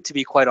to do, to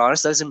be quite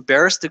honest. I was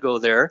embarrassed to go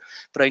there,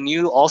 but I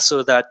knew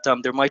also that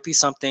there might be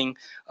something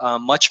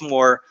much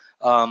more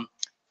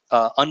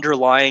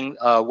underlying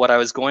what I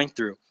was going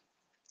through.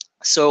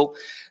 So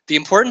the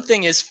important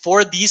thing is,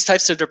 for these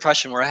types of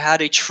depression where I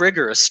had a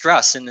trigger, a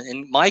stress, and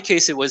in my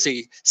case it was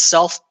a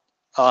self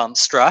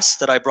stress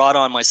that I brought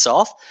on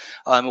myself.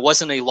 It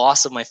wasn't a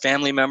loss of my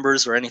family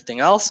members or anything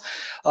else,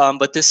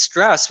 but this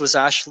stress was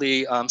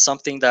actually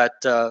something that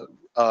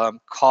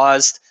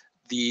caused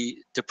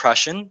the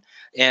depression.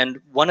 And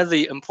one of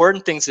the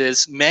important things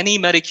is many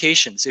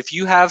medications. If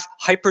you have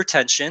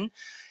hypertension,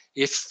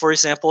 if, for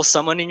example,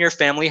 someone in your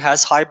family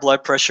has high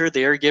blood pressure,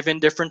 they are given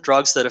different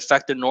drugs that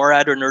affect the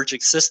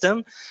noradrenergic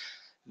system,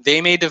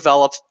 they may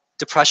develop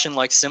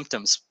depression-like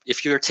symptoms.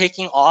 If you're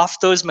taking off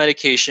those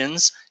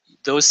medications,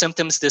 those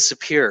symptoms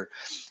disappear.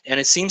 And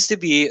it seems to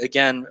be,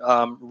 again,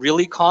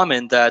 really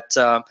common that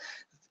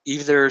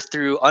either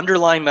through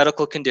underlying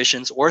medical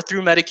conditions or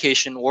through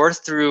medication or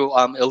through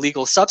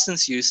illegal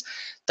substance use,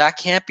 that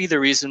can't be the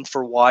reason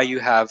for why you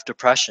have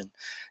depression.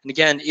 And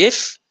again,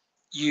 if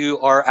you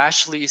are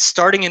actually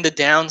starting in the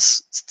down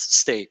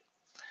state,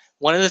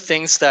 one of the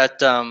things that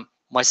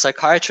my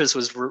psychiatrist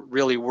was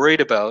really worried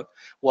about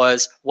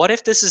was, what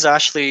if this is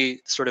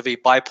actually sort of a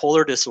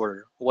bipolar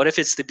disorder? What if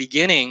it's the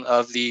beginning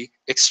of the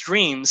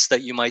extremes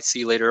that you might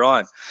see later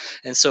on?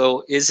 And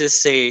so is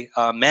this a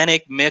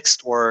manic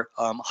mixed or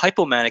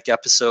hypomanic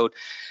episode?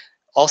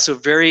 Also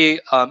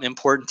very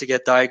important to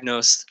get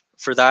diagnosed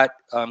for that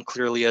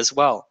clearly as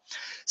well.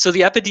 So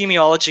the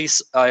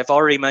epidemiology, I've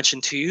already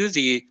mentioned to you,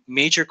 the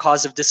major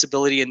cause of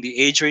disability in the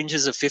age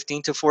ranges of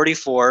 15 to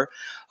 44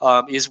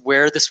 is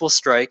where this will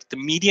strike. The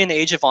median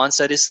age of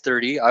onset is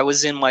 30. I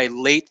was in my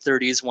late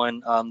 30s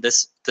when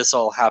this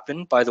all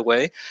happened, by the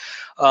way.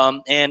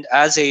 And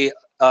as a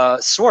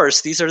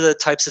source, these are the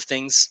types of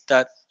things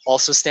that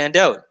also stand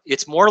out.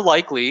 It's more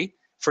likely,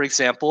 for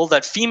example,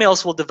 that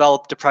females will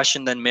develop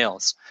depression than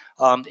males.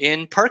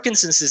 In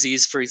Parkinson's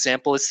disease, for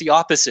example, it's the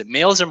opposite.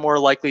 Males are more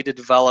likely to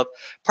develop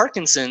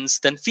Parkinson's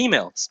than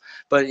females.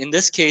 But in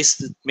this case,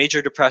 the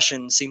major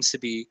depression seems to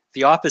be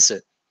the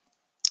opposite.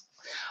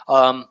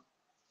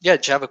 Yeah,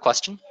 do you have a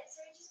question? Yeah,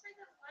 so just for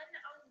the one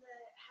on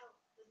how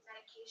the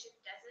medication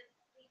doesn't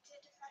lead to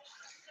depression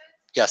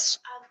episodes. Yes.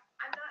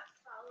 I'm not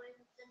following.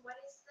 Then what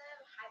is the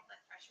high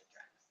blood pressure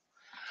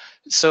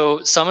drugs?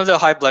 So some of the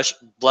high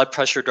blood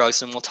pressure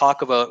drugs, and we'll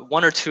talk about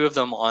one or two of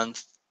them on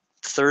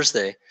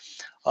Thursday,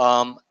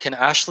 can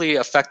actually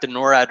affect the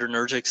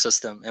noradrenergic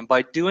system. And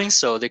by doing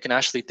so, they can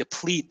actually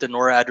deplete the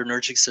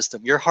noradrenergic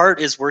system. Your heart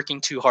is working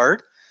too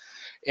hard.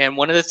 And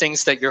one of the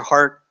things that your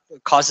heart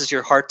causes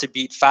your heart to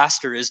beat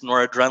faster is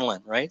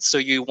noradrenaline, right? So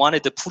you want to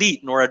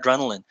deplete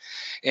noradrenaline.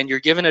 And you're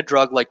given a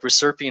drug like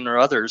reserpine or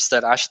others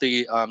that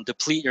actually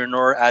deplete your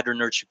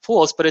noradrenergic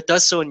pools, but it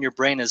does so in your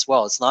brain as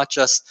well. It's not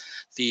just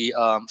the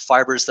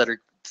fibers that are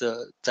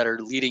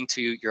leading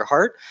to your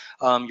heart.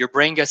 Your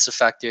brain gets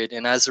affected,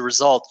 and as a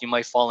result, you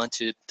might fall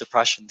into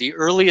depression. The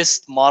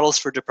earliest models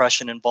for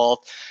depression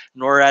involved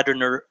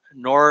noradrenaline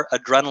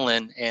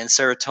and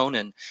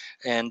serotonin,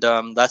 and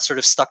that sort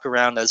of stuck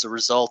around as a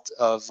result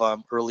of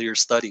earlier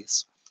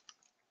studies.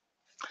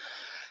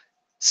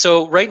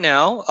 So right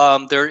now,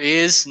 there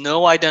is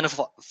no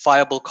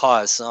identifiable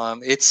cause.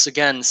 It's,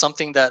 again,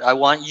 something that I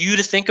want you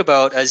to think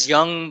about as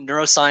young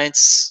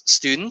neuroscience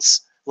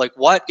students. Like,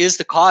 what is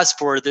the cause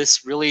for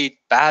this really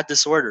bad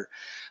disorder?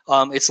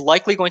 It's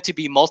likely going to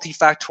be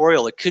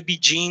multifactorial. It could be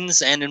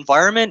genes and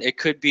environment. It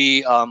could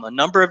be a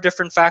number of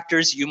different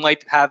factors. You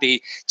might have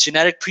a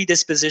genetic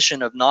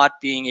predisposition of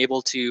not being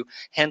able to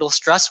handle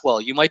stress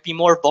well. You might be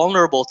more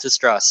vulnerable to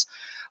stress.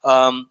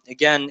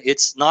 Again,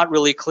 it's not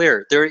really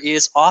clear. There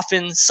is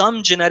often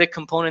some genetic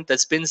component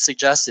that's been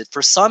suggested.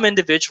 For some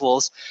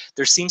individuals,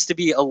 there seems to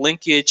be a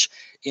linkage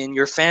in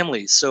your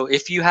family. So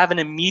if you have an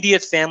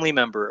immediate family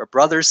member, a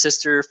brother,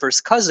 sister,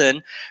 first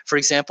cousin, for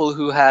example,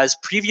 who has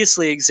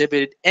previously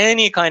exhibited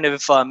any kind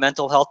of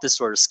mental health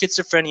disorder,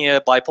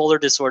 schizophrenia, bipolar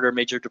disorder,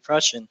 major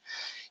depression,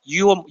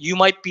 you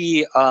might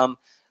be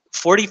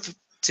 40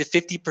 to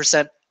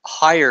 50%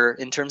 higher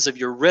in terms of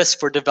your risk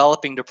for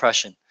developing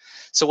depression.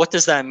 So what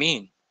does that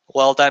mean?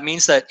 Well, that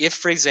means that if,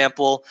 for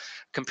example,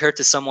 compared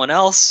to someone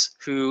else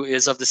who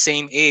is of the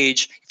same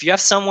age, if you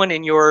have someone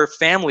in your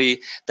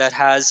family that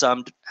has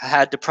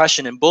had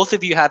depression and both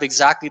of you have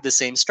exactly the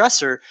same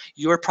stressor,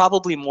 you are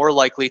probably more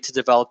likely to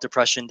develop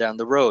depression down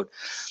the road.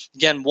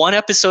 Again, one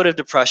episode of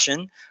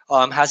depression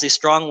has a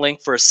strong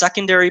link for a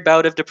secondary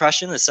bout of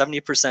depression, a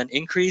 70%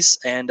 increase,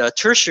 and a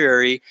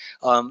tertiary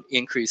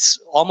increase,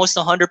 almost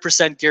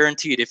 100%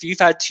 guaranteed. If you've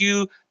had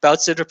 2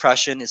 bouts of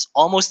depression, it's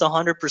almost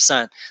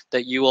 100%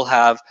 that you will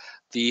have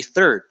the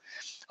third.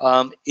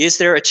 Is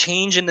there a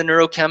change in the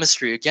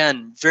neurochemistry?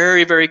 Again,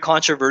 very, very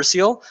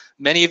controversial.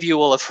 Many of you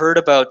will have heard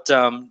about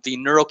the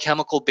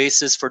neurochemical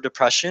basis for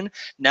depression,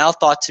 now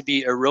thought to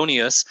be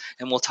erroneous,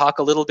 and we'll talk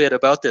a little bit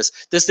about this.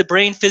 Does the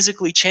brain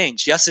physically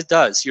change? Yes, it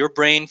does. Your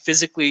brain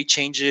physically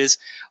changes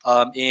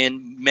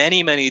in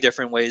many, many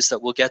different ways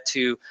that we'll get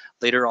to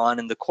later on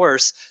in the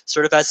course,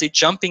 sort of as a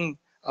jumping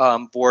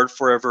board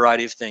for a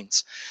variety of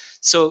things.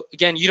 So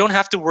again, you don't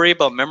have to worry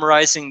about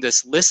memorizing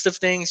this list of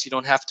things. You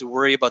don't have to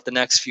worry about the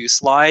next few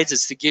slides.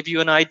 It's to give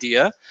you an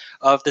idea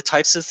of the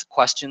types of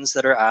questions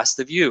that are asked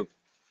of you.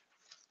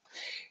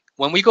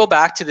 When we go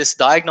back to this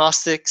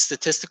diagnostic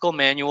statistical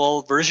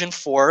manual version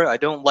 4, I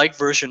don't like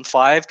version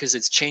 5 because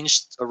it's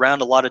changed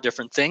around a lot of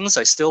different things.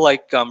 I still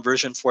like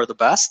version 4 the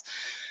best.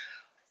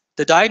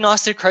 The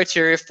diagnostic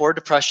criteria for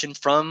depression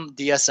from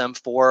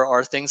DSM-4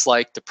 are things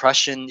like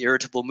depression,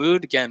 irritable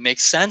mood. Again,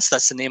 makes sense.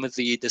 That's the name of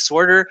the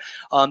disorder.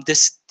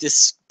 This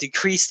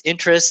decreased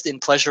interest in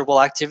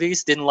pleasurable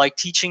activities. Didn't like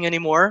teaching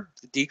anymore.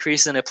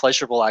 Decrease in a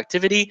pleasurable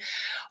activity.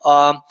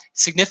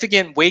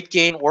 Significant weight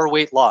gain or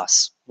weight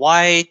loss.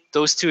 Why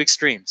those two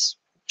extremes?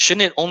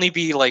 Shouldn't it only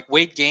be like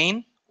weight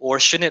gain, or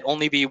shouldn't it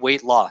only be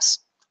weight loss?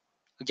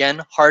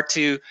 Again, hard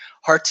to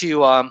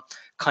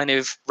kind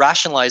of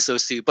rationalize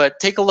those two, but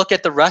take a look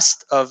at the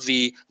rest of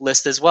the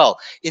list as well.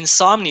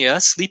 Insomnia,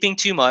 sleeping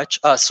too much,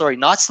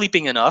 not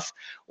sleeping enough,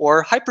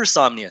 or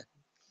hypersomnia,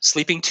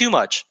 sleeping too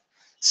much.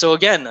 So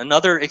again,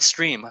 another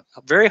extreme.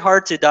 Very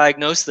hard to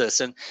diagnose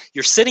this, and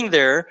you're sitting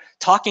there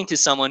talking to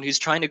someone who's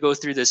trying to go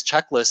through this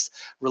checklist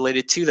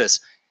related to this.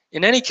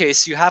 In any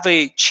case, you have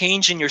a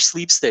change in your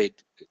sleep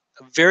state.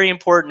 Very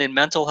important in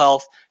mental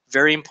health,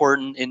 very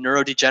important in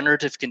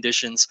neurodegenerative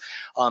conditions.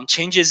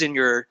 Changes in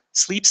your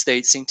sleep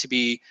state seem to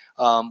be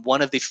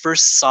one of the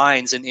first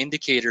signs and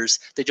indicators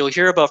that you'll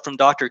hear about from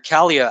Dr.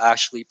 Kalia,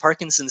 actually.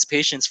 Parkinson's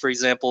patients, for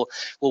example,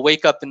 will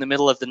wake up in the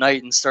middle of the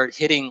night and start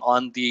hitting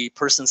on the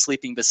person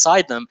sleeping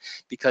beside them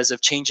because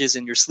of changes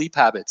in your sleep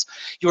habits.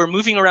 You are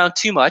moving around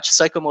too much,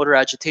 psychomotor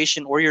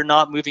agitation, or you're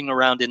not moving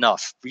around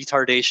enough,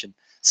 retardation.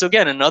 So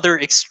again, another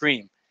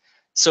extreme.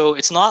 So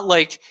it's not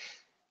like,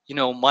 you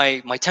know,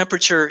 my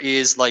temperature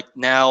is like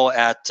now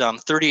at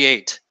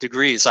 38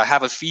 degrees. I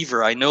have a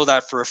fever. I know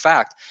that for a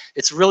fact.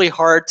 It's really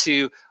hard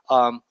to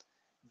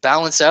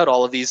balance out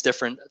all of these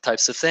different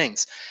types of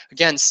things.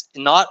 Again,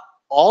 not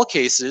all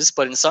cases,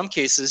 but in some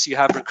cases, you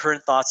have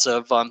recurrent thoughts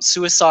of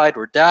suicide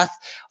or death.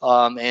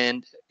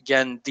 And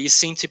again, these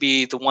seem to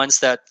be the ones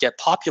that get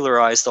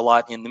popularized a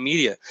lot in the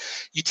media.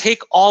 You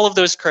take all of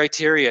those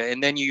criteria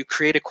and then you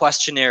create a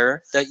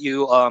questionnaire that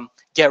you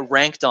get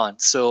ranked on.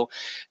 So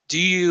do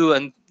you,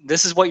 and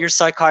this is what your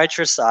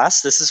psychiatrist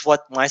asked. This is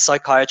what my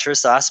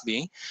psychiatrist asked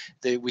me.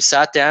 We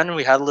sat down and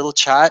we had a little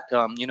chat.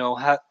 You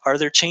know, are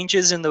there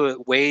changes in the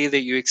way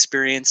that you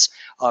experience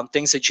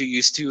things that you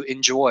used to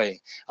enjoy?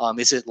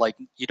 Is it like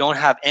you don't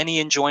have any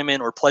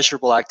enjoyment or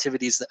pleasurable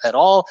activities at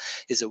all?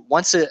 Is it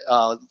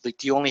like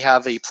do you only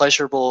have a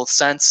pleasurable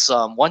sense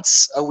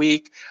once a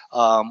week,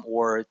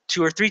 or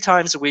 2 or 3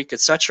 times a week,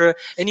 etc.?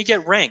 And you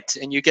get ranked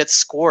and you get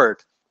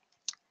scored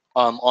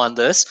on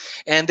this,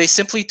 and they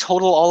simply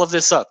total all of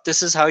this up.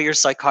 This is how your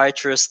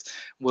psychiatrist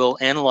will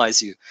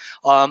analyze you.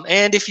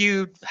 And if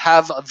you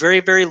have a very,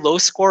 very low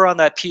score on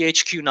that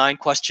PHQ-9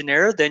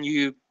 questionnaire, then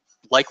you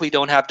likely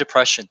don't have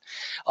depression.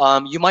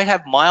 You might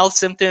have mild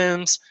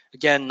symptoms.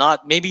 Again,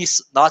 maybe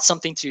not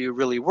something to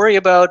really worry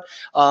about,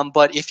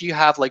 but if you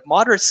have like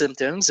moderate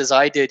symptoms, as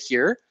I did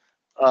here,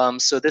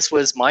 so this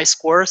was my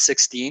score,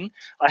 16.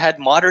 I had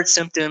moderate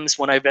symptoms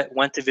when I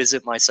went to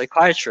visit my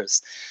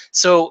psychiatrist.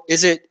 So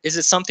is it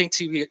something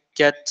to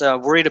get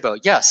worried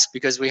about? Yes,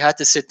 because we had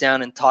to sit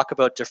down and talk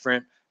about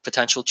different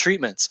potential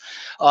treatments.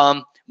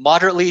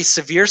 Moderately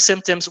severe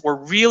symptoms or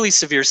really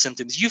severe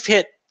symptoms, you've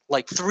hit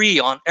like 3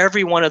 on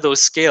every one of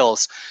those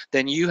scales,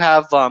 then you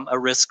have a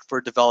risk for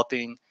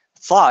developing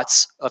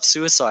thoughts of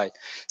suicide.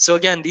 So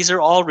again, these are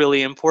all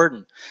really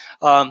important.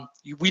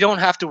 We don't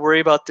have to worry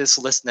about this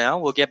list now.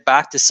 We'll get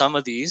back to some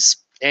of these.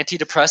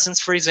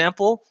 Antidepressants, for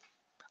example,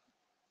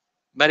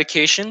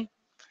 medication.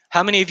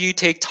 How many of you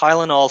take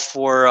Tylenol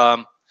for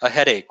a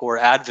headache, or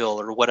Advil,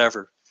 or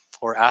whatever,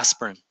 or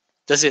aspirin?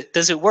 Does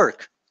it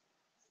work?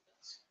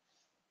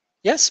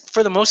 Yes,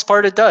 for the most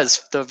part it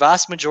does. The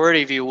vast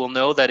majority of you will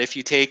know that if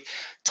you take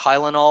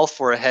Tylenol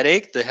for a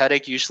headache, the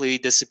headache usually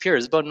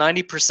disappears. About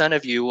 90%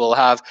 of you will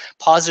have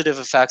positive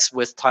effects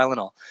with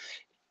Tylenol.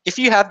 If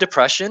you have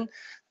depression,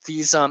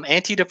 these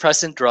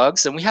antidepressant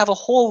drugs, and we have a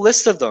whole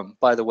list of them,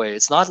 by the way.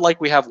 It's not like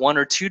we have 1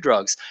 or 2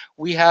 drugs.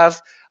 We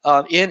have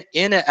in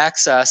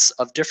excess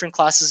of different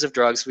classes of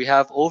drugs, we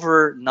have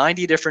over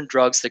 90 different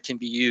drugs that can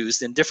be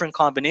used in different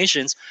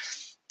combinations,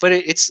 but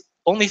it's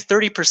only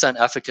 30%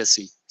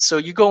 efficacy. So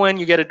you go in,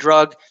 you get a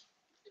drug,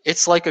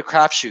 it's like a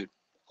crapshoot.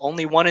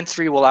 Only 1 in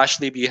 3 will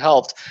actually be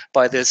helped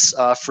by this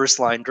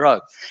first-line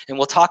drug. And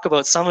we'll talk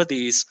about some of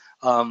these,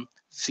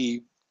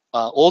 the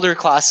older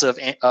class of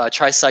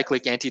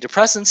tricyclic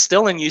antidepressants,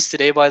 still in use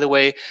today, by the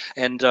way,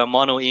 and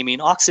monoamine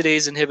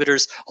oxidase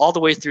inhibitors, all the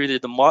way through to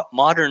the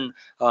modern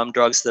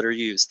drugs that are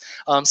used.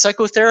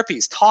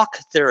 Psychotherapies, talk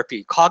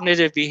therapy,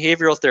 cognitive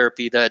behavioral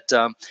therapy that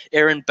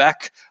Aaron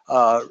Beck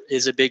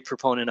is a big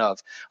proponent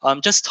of.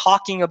 Just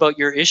talking about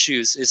your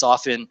issues is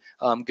often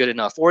good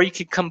enough. Or you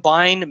could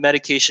combine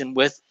medication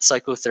with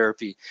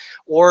psychotherapy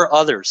or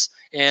others.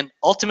 And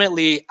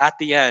ultimately, at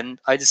the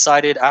end, I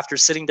decided, after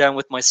sitting down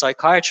with my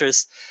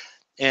psychiatrist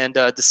and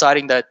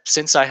deciding that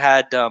since I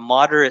had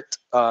moderate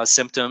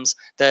symptoms,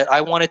 that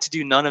I wanted to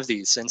do none of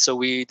these. And so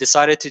we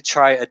decided to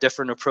try a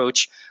different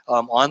approach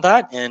on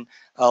that. And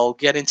I'll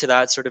get into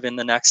that sort of in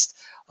the next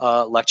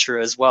lecture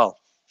as well.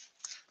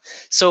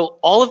 So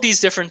all of these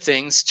different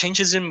things,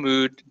 changes in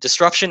mood,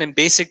 disruption in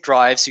basic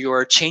drives, you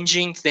are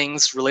changing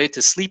things related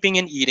to sleeping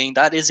and eating.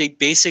 That is a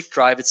basic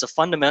drive. It's a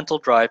fundamental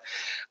drive.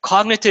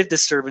 Cognitive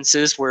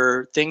disturbances,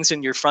 where things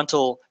in your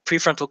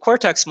prefrontal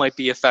cortex might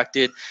be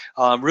affected.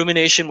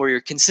 Rumination, where you're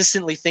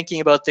consistently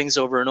thinking about things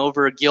over and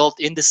over.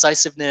 Guilt,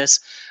 indecisiveness,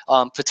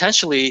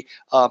 potentially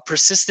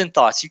persistent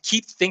thoughts. You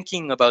keep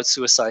thinking about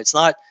suicide. It's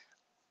not,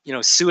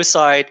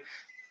 suicide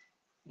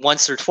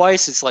once or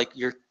twice. It's like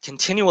you're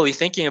continually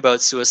thinking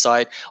about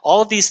suicide.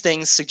 All of these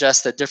things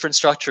suggest that different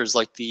structures,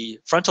 like the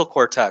frontal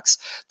cortex,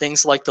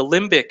 things like the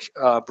limbic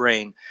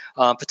brain,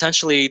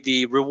 potentially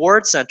the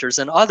reward centers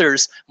and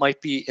others,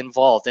 might be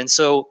involved. And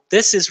so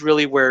this is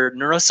really where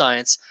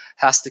neuroscience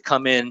has to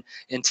come in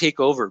and take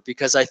over,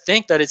 because I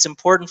think that it's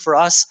important for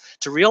us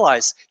to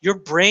realize your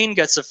brain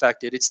gets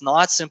affected. It's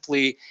not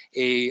simply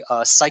a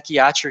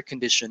psychiatric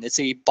condition. It's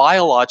a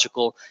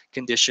biological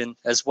condition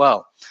as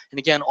well. And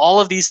again, all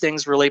of these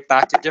things relate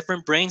back to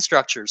different brain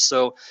structures.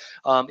 So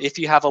if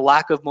you have a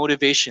lack of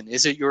motivation,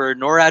 is it your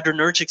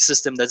noradrenergic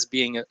system that's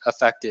being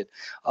affected?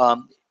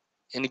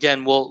 And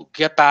again, we'll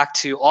get back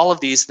to all of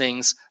these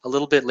things a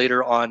little bit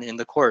later on in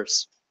the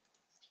course.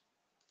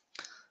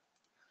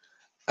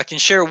 I can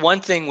share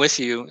one thing with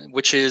you,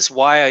 which is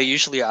why I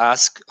usually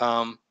ask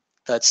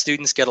that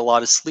students get a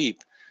lot of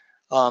sleep.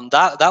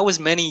 That was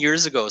many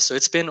years ago, so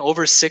it's been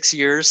over 6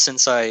 years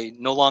since I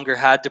no longer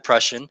had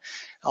depression.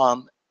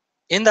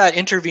 In that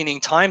intervening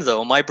time,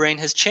 though, my brain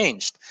has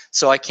changed,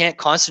 so I can't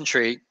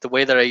concentrate the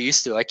way that I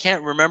used to. I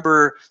can't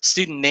remember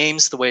student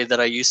names the way that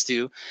I used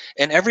to,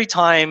 and every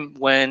time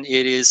when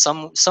it is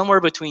somewhere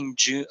between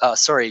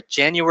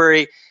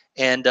January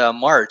and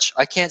March,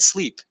 I can't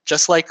sleep,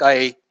 just like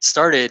I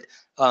started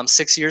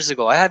 6 years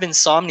ago. I have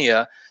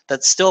insomnia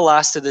that still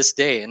lasts to this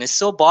day, and it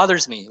still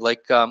bothers me.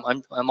 Like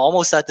I'm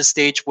almost at the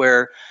stage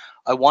where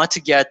I want to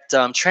get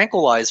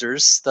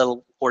tranquilizers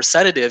or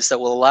sedatives that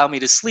will allow me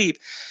to sleep,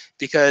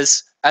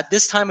 because at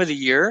this time of the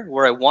year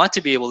where I want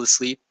to be able to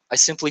sleep, I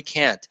simply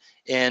can't.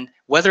 And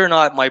whether or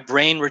not my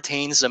brain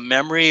retains a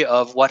memory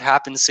of what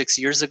happened 6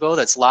 years ago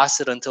that's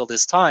lasted until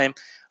this time,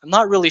 I'm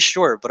not really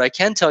sure. But I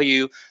can tell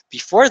you,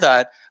 before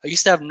that, I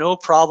used to have no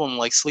problem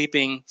like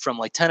sleeping from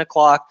like 10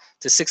 o'clock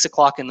to 6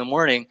 o'clock in the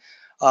morning.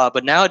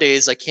 But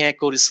nowadays, I can't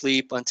go to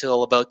sleep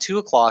until about 2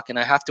 o'clock, and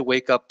I have to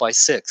wake up by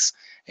 6.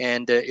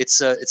 And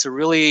it's a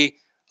really,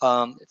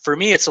 for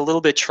me, it's a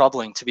little bit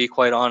troubling, to be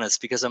quite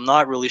honest, because I'm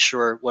not really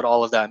sure what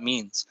all of that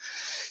means.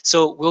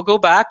 So we'll go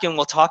back and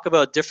we'll talk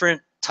about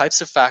different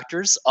types of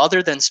factors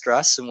other than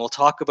stress, and we'll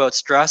talk about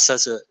stress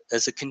as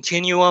a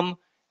continuum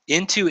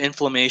into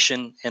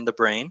inflammation in the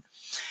brain.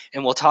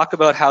 And we'll talk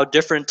about how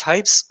different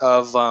types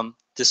of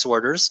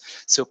disorders,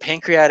 so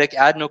pancreatic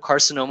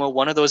adenocarcinoma,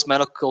 one of those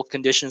medical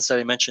conditions that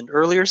I mentioned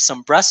earlier,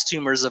 some breast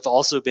tumors have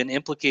also been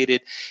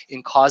implicated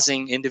in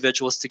causing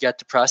individuals to get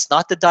depressed.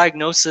 Not the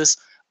diagnosis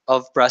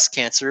of breast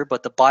cancer,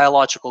 but the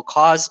biological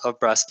cause of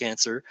breast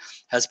cancer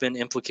has been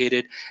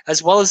implicated,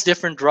 as well as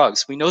different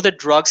drugs. We know that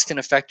drugs can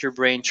affect your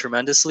brain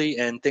tremendously,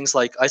 and things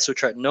like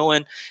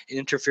isotretinoin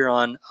and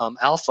interferon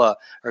alpha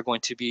are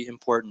going to be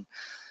important.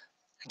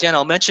 Again,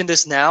 I'll mention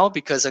this now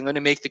because I'm going to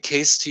make the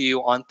case to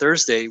you on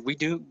Thursday. We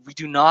do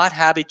not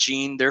have a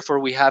gene, therefore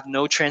we have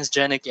no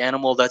transgenic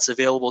animal that's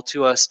available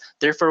to us.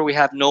 Therefore, we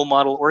have no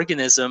model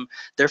organism.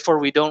 Therefore,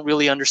 we don't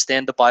really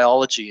understand the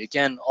biology.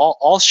 Again,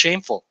 all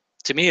shameful.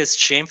 To me, it's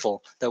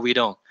shameful that we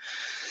don't.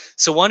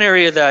 So one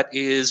area that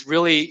is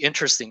really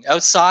interesting,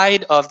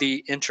 outside of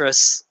the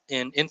interests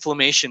in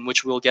inflammation,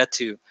 which we'll get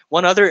to,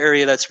 one other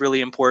area that's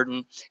really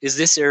important is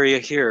this area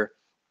here,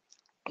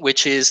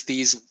 which is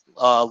these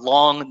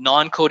long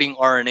non-coding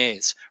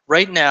RNAs.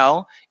 Right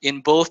now,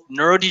 in both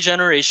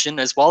neurodegeneration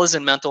as well as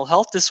in mental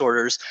health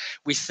disorders,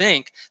 we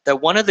think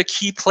that one of the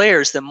key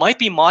players that might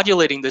be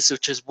modulating this,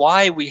 which is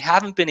why we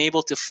haven't been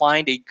able to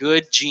find a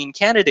good gene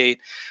candidate,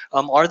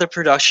 are the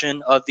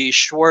production of these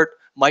short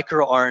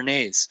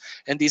microRNAs.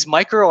 And these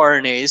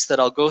microRNAs that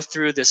I'll go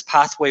through this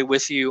pathway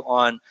with you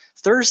on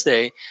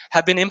Thursday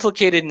have been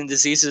implicated in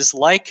diseases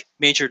like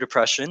major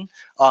depression,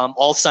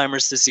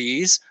 Alzheimer's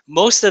disease.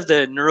 Most of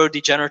the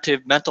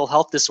neurodegenerative mental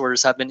health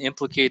disorders have been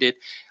implicated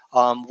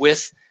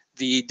with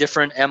the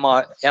different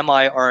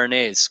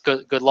miRNAs.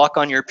 Good luck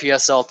on your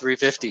PSL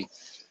 350.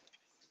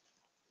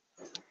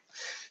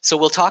 So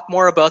we'll talk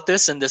more about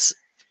this in this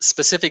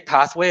specific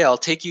pathway. I'll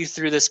take you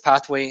through this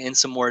pathway in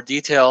some more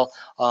detail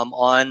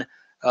on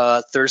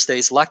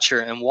Thursday's lecture,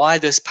 and why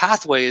this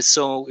pathway is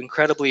so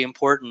incredibly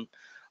important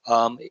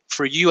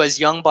for you as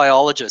young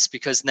biologists,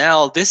 because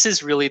now this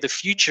is really the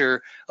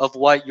future of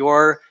what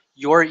your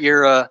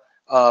era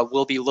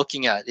will be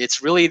looking at.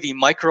 It's really the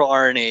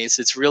microRNAs,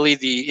 it's really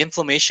the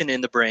inflammation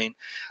in the brain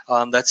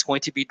that's going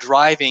to be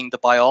driving the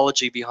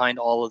biology behind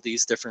all of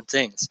these different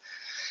things.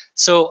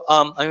 So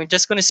I'm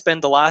just going to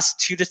spend the last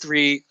 2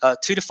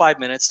 to 5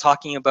 minutes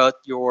talking about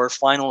your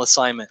final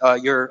assignment,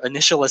 your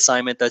initial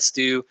assignment that's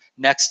due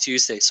next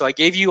Tuesday. So I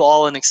gave you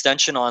all an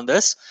extension on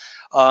this.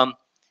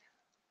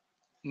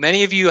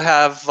 Many of you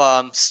have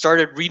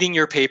started reading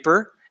your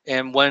paper,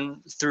 and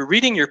when through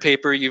reading your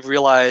paper, you've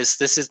realized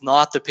this is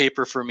not the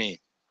paper for me.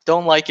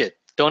 Don't like it,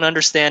 don't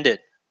understand it,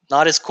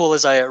 not as cool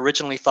as I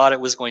originally thought it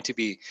was going to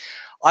be.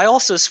 I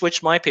also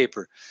switched my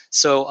paper.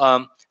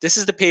 So this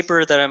is the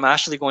paper that I'm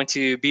actually going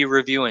to be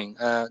reviewing.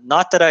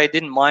 Not that I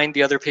didn't mind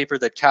the other paper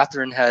that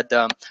Catherine had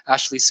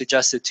actually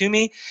suggested to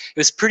me. It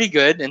was pretty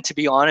good, and to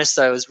be honest,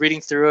 I was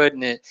reading through it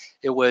and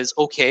it was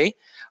okay.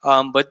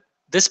 But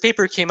this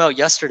paper came out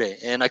yesterday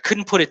and I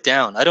couldn't put it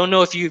down. I don't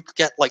know if you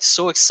get like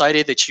so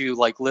excited that you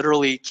like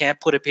literally can't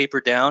put a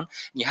paper down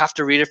and you have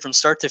to read it from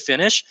start to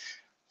finish.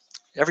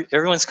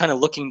 Everyone's kind of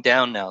looking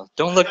down now.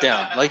 Don't look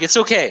down. Like, it's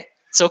okay.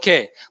 It's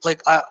okay.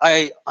 Like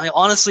I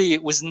honestly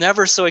was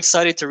never so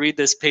excited to read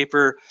this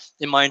paper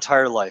in my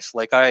entire life.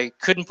 Like, I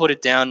couldn't put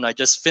it down. I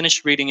just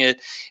finished reading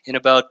it in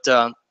about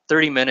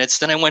 30 minutes.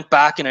 Then I went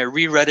back and I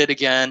reread it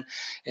again.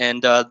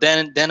 And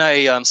then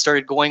I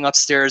started going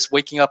upstairs,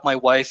 waking up my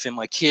wife and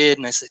my kid.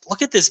 And I said,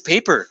 look at this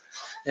paper.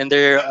 And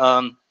they're,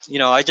 you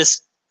know, I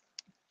just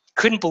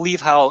couldn't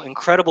believe how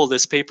incredible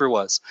this paper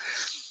was.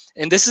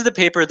 And this is the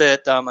paper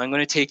that I'm going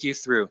to take you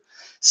through.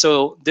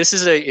 So this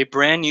is a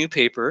brand new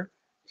paper,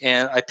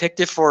 and I picked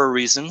it for a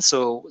reason.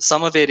 So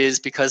some of it is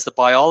because the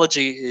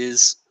biology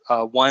is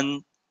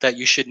one that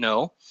you should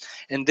know.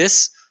 And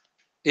this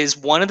is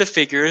one of the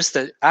figures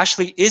that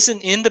actually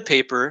isn't in the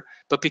paper,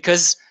 but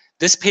because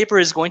this paper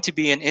is going to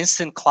be an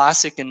instant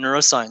classic in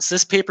neuroscience,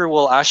 this paper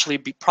will actually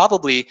be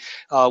probably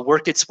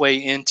work its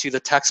way into the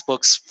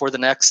textbooks for the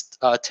next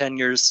 10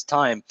 years'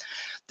 time.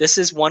 This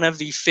is one of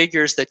the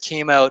figures that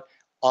came out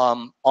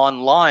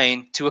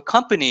online to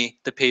accompany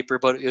the paper,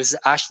 but it was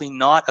actually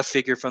not a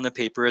figure from the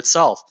paper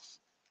itself.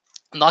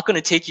 I'm not going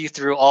to take you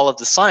through all of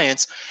the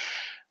science,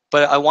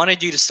 but I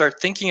wanted you to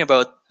start thinking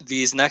about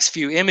these next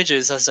few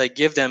images as I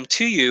give them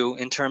to you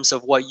in terms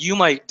of what you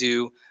might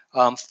do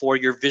for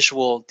your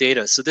visual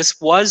data. So this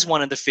was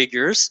one of the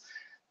figures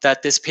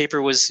that this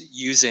paper was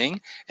using,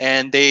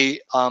 and they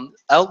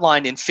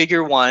outlined in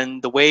figure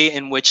 1 the way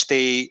in which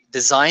they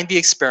designed the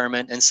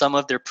experiment and some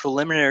of their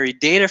preliminary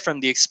data from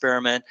the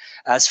experiment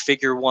as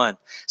figure 1.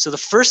 So the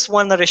first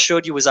one that I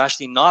showed you was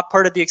actually not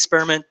part of the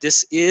experiment.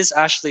 This is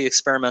actually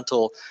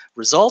experimental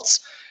results.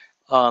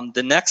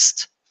 The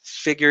next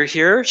figure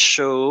here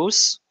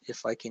shows,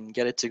 if I can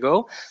get it to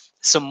go,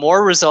 some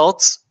more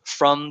results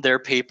from their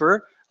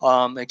paper.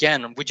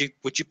 Again, would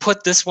you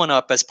put this one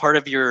up as part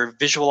of your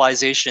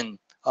visualization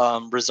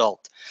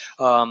result?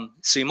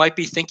 So you might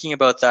be thinking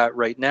about that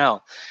right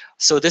now.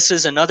 So this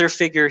is another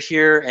figure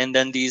here, and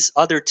then these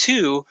other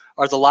two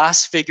are the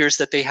last figures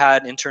that they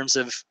had in terms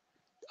of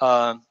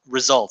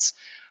results.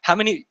 How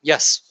many?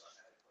 Yes.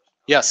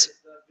 Yes. Is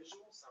the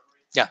visual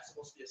summary Yeah.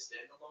 supposed to be a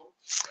standalone?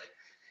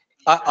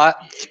 Like, I,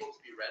 be able to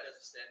be read as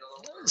a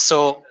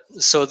standalone?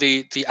 so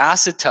the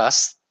acid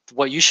test,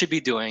 what you should be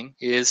doing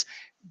is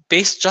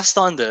based just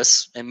on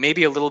this and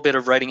maybe a little bit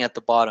of writing at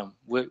the bottom.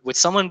 Would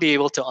someone be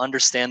able to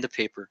understand the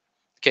paper?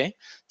 Okay,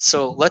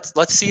 so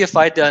let's see if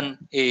I've done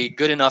a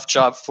good enough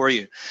job for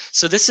you.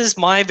 So this is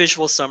my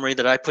visual summary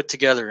that I put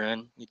together,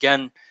 and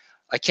again,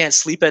 I can't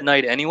sleep at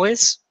night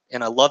anyways,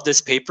 and I love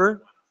this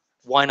paper.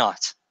 Why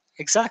not?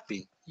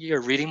 Exactly, you're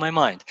reading my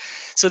mind.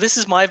 So this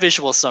is my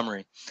visual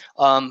summary.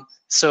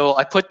 So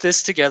I put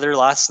this together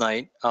last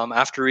night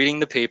after reading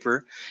the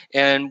paper,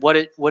 and what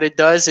it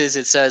does is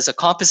it says a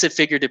composite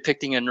figure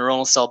depicting a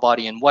neuronal cell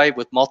body in white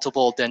with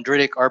multiple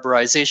dendritic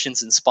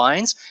arborizations and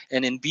spines,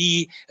 and in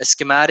B, a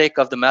schematic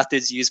of the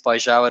methods used by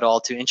Zhao et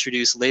al. To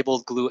introduce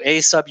labeled GLU-A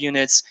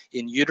subunits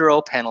in utero,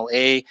 panel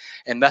A,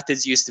 and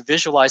methods used to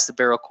visualize the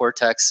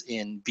barocortex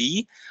in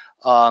B.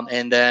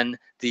 And then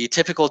the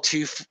typical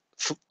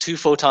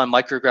two-photon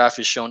micrograph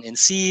is shown in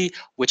C,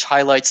 which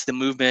highlights the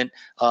movement,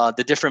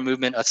 the different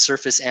movement of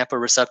surface AMPA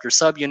receptor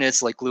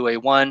subunits like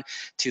GLU-A1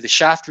 to the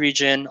shaft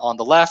region on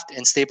the left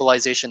and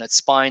stabilization at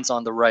spines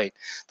on the right.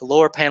 The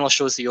lower panel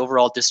shows the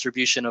overall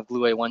distribution of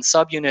GLU-A1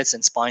 subunits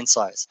and spine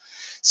size.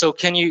 So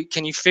can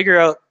you figure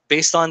out,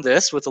 based on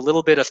this, with a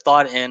little bit of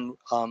thought and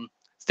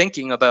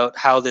thinking about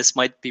how this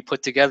might be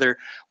put together,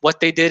 what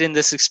they did in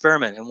this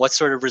experiment and what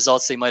sort of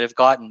results they might have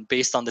gotten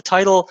based on the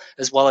title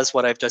as well as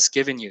what I've just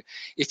given you?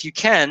 If you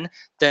can,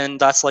 then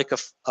that's like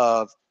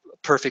a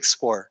perfect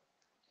score.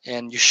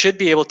 And you should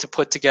be able to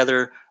put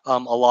together a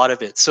lot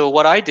of it. So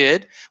what I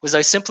did was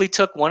I simply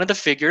took one of the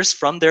figures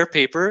from their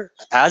paper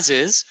as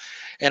is,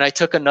 and I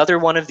took another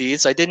one of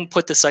these. I didn't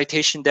put the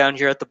citation down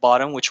here at the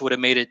bottom, which would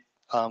have made it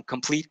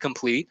complete.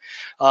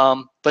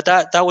 But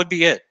that would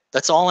be it.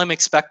 That's all I'm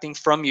expecting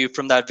from you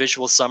from that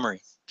visual summary,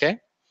 okay?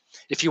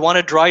 If you want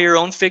to draw your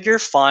own figure,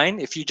 fine.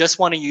 If you just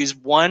want to use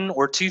one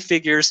or two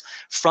figures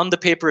from the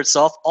paper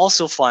itself,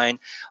 also fine.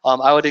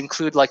 I would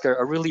include like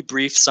a really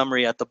brief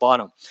summary at the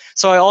bottom.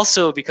 So I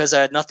also, because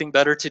I had nothing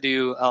better to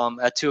do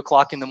at 2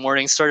 o'clock in the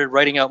morning, started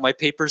writing out my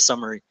paper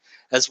summary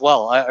as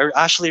well. I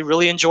actually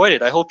really enjoyed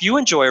it. I hope you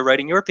enjoy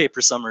writing your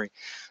paper summary.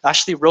 I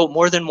actually wrote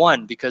more than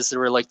one because there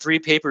were like 3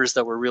 papers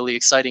that were really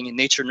exciting in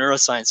Nature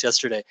Neuroscience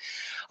yesterday.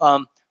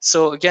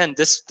 So again,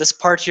 this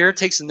part here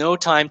takes no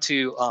time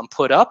to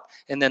put up,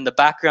 and then the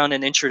background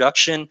and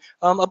introduction,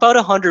 about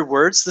 100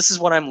 words. This is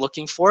what I'm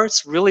looking for.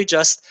 It's really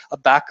just a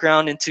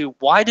background into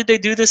why did they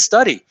do this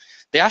study.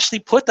 They actually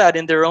put that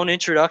in their own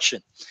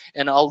introduction,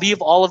 and I'll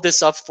leave all of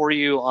this up for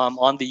you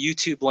on the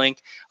YouTube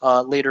link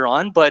later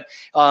on. But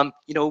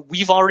you know,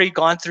 we've already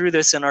gone through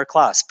this in our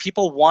class.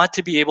 People want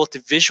to be able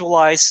to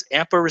visualize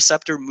AMPA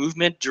receptor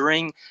movement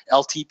during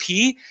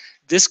LTP.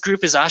 This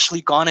group has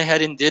actually gone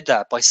ahead and did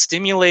that by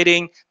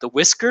stimulating the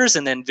whiskers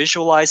and then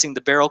visualizing the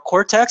barrel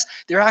cortex.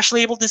 They're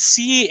actually able to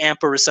see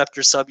AMPA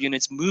receptor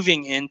subunits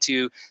moving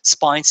into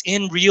spines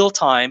in real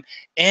time,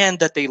 and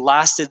that they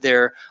lasted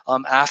there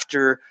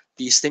after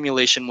the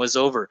stimulation was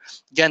over.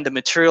 Again, the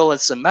material and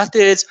some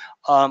methods,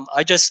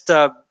 I just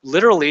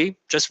literally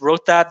just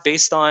wrote that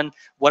based on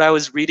what I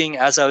was reading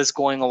as I was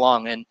going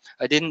along, and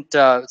I didn't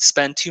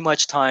spend too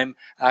much time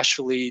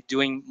actually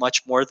doing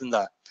much more than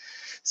that.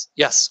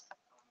 Yes.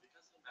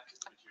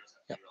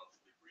 Yeah.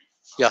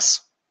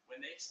 Yes.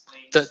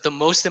 The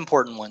most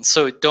important one.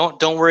 So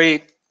don't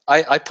worry.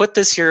 I put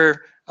this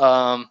here.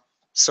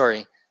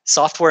 Sorry,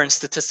 software and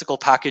statistical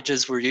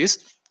packages were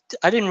used.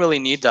 I didn't really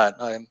need that.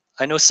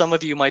 I know some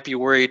of you might be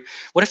worried.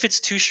 What if it's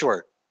too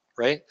short,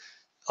 right?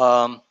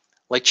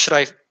 Like, should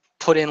I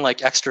put in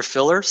like extra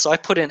filler? So I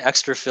put in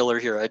extra filler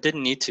here. I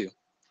didn't need to. You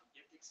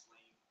have to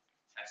explain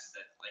tests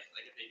that,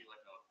 like if they do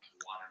like a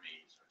water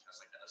maze or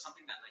test like that,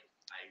 something that like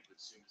I would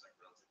assume is like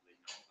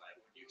relatively known. But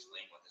would you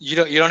explain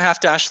what? You don't have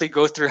to actually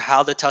go through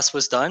how the test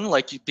was done.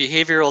 Like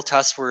behavioral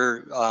tests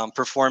were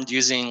performed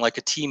using like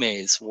a T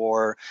maze,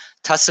 or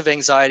tests of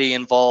anxiety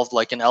involved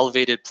like an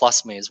elevated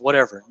plus maze,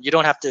 whatever. You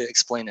don't have to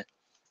explain it.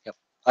 Yep.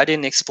 I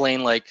didn't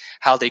explain like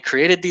how they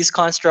created these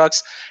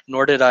constructs,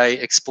 nor did I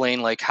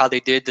explain like how they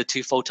did the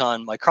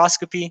 2-photon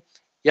microscopy.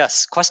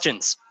 Yes,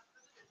 questions?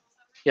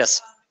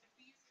 Yes.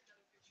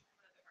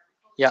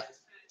 Yeah.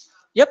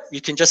 Yep,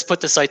 you can just put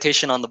the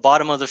citation on the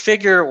bottom of the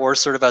figure or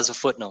sort of as a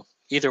footnote,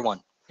 either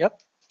one. Yep.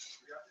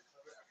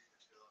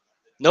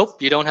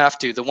 Nope, you don't have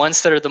to. The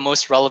ones that are the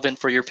most relevant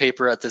for your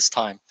paper at this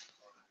time.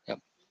 Yep.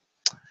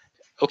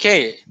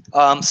 Okay,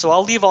 so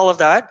I'll leave all of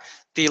that.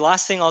 The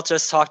last thing I'll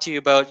just talk to you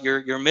about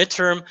your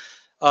midterm,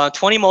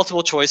 20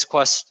 multiple choice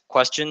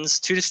questions,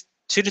 two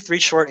to three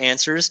short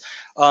answers.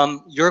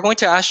 You're going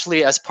to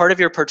actually, as part of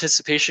your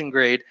participation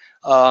grade,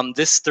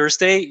 this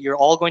Thursday, you're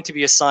all going to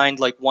be assigned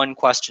like one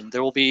question.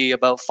 There will be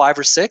about 5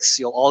 or 6.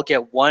 You'll all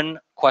get one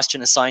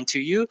question assigned to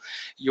you.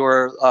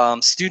 Your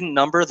student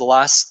number,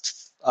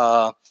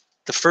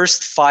 the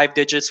first 5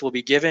 digits will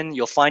be given.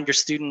 You'll find your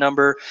student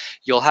number.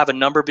 You'll have a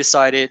number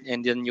beside it,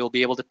 and then you'll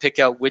be able to pick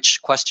out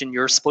which question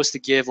you're supposed to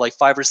give like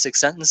 5 or 6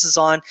 sentences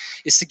on.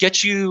 Is to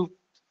get you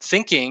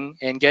thinking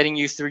and getting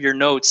you through your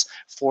notes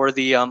for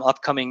the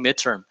upcoming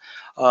midterm.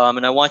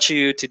 And I want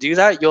you to do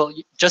that. You'll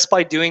just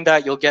by doing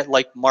that, you'll get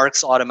like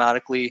marks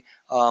automatically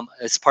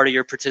as part of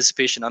your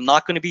participation. I'm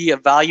not going to be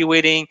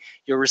evaluating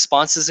your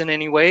responses in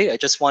any way. I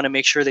just want to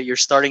make sure that you're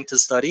starting to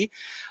study.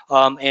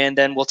 And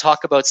then we'll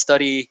talk about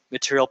study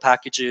material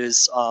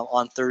packages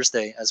on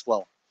Thursday as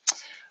well.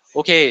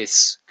 Okay,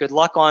 good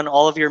luck on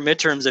all of your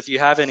midterms if you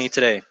have any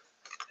today.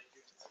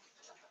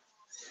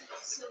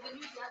 So the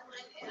new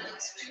deadline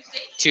is Tuesday?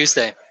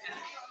 Tuesday.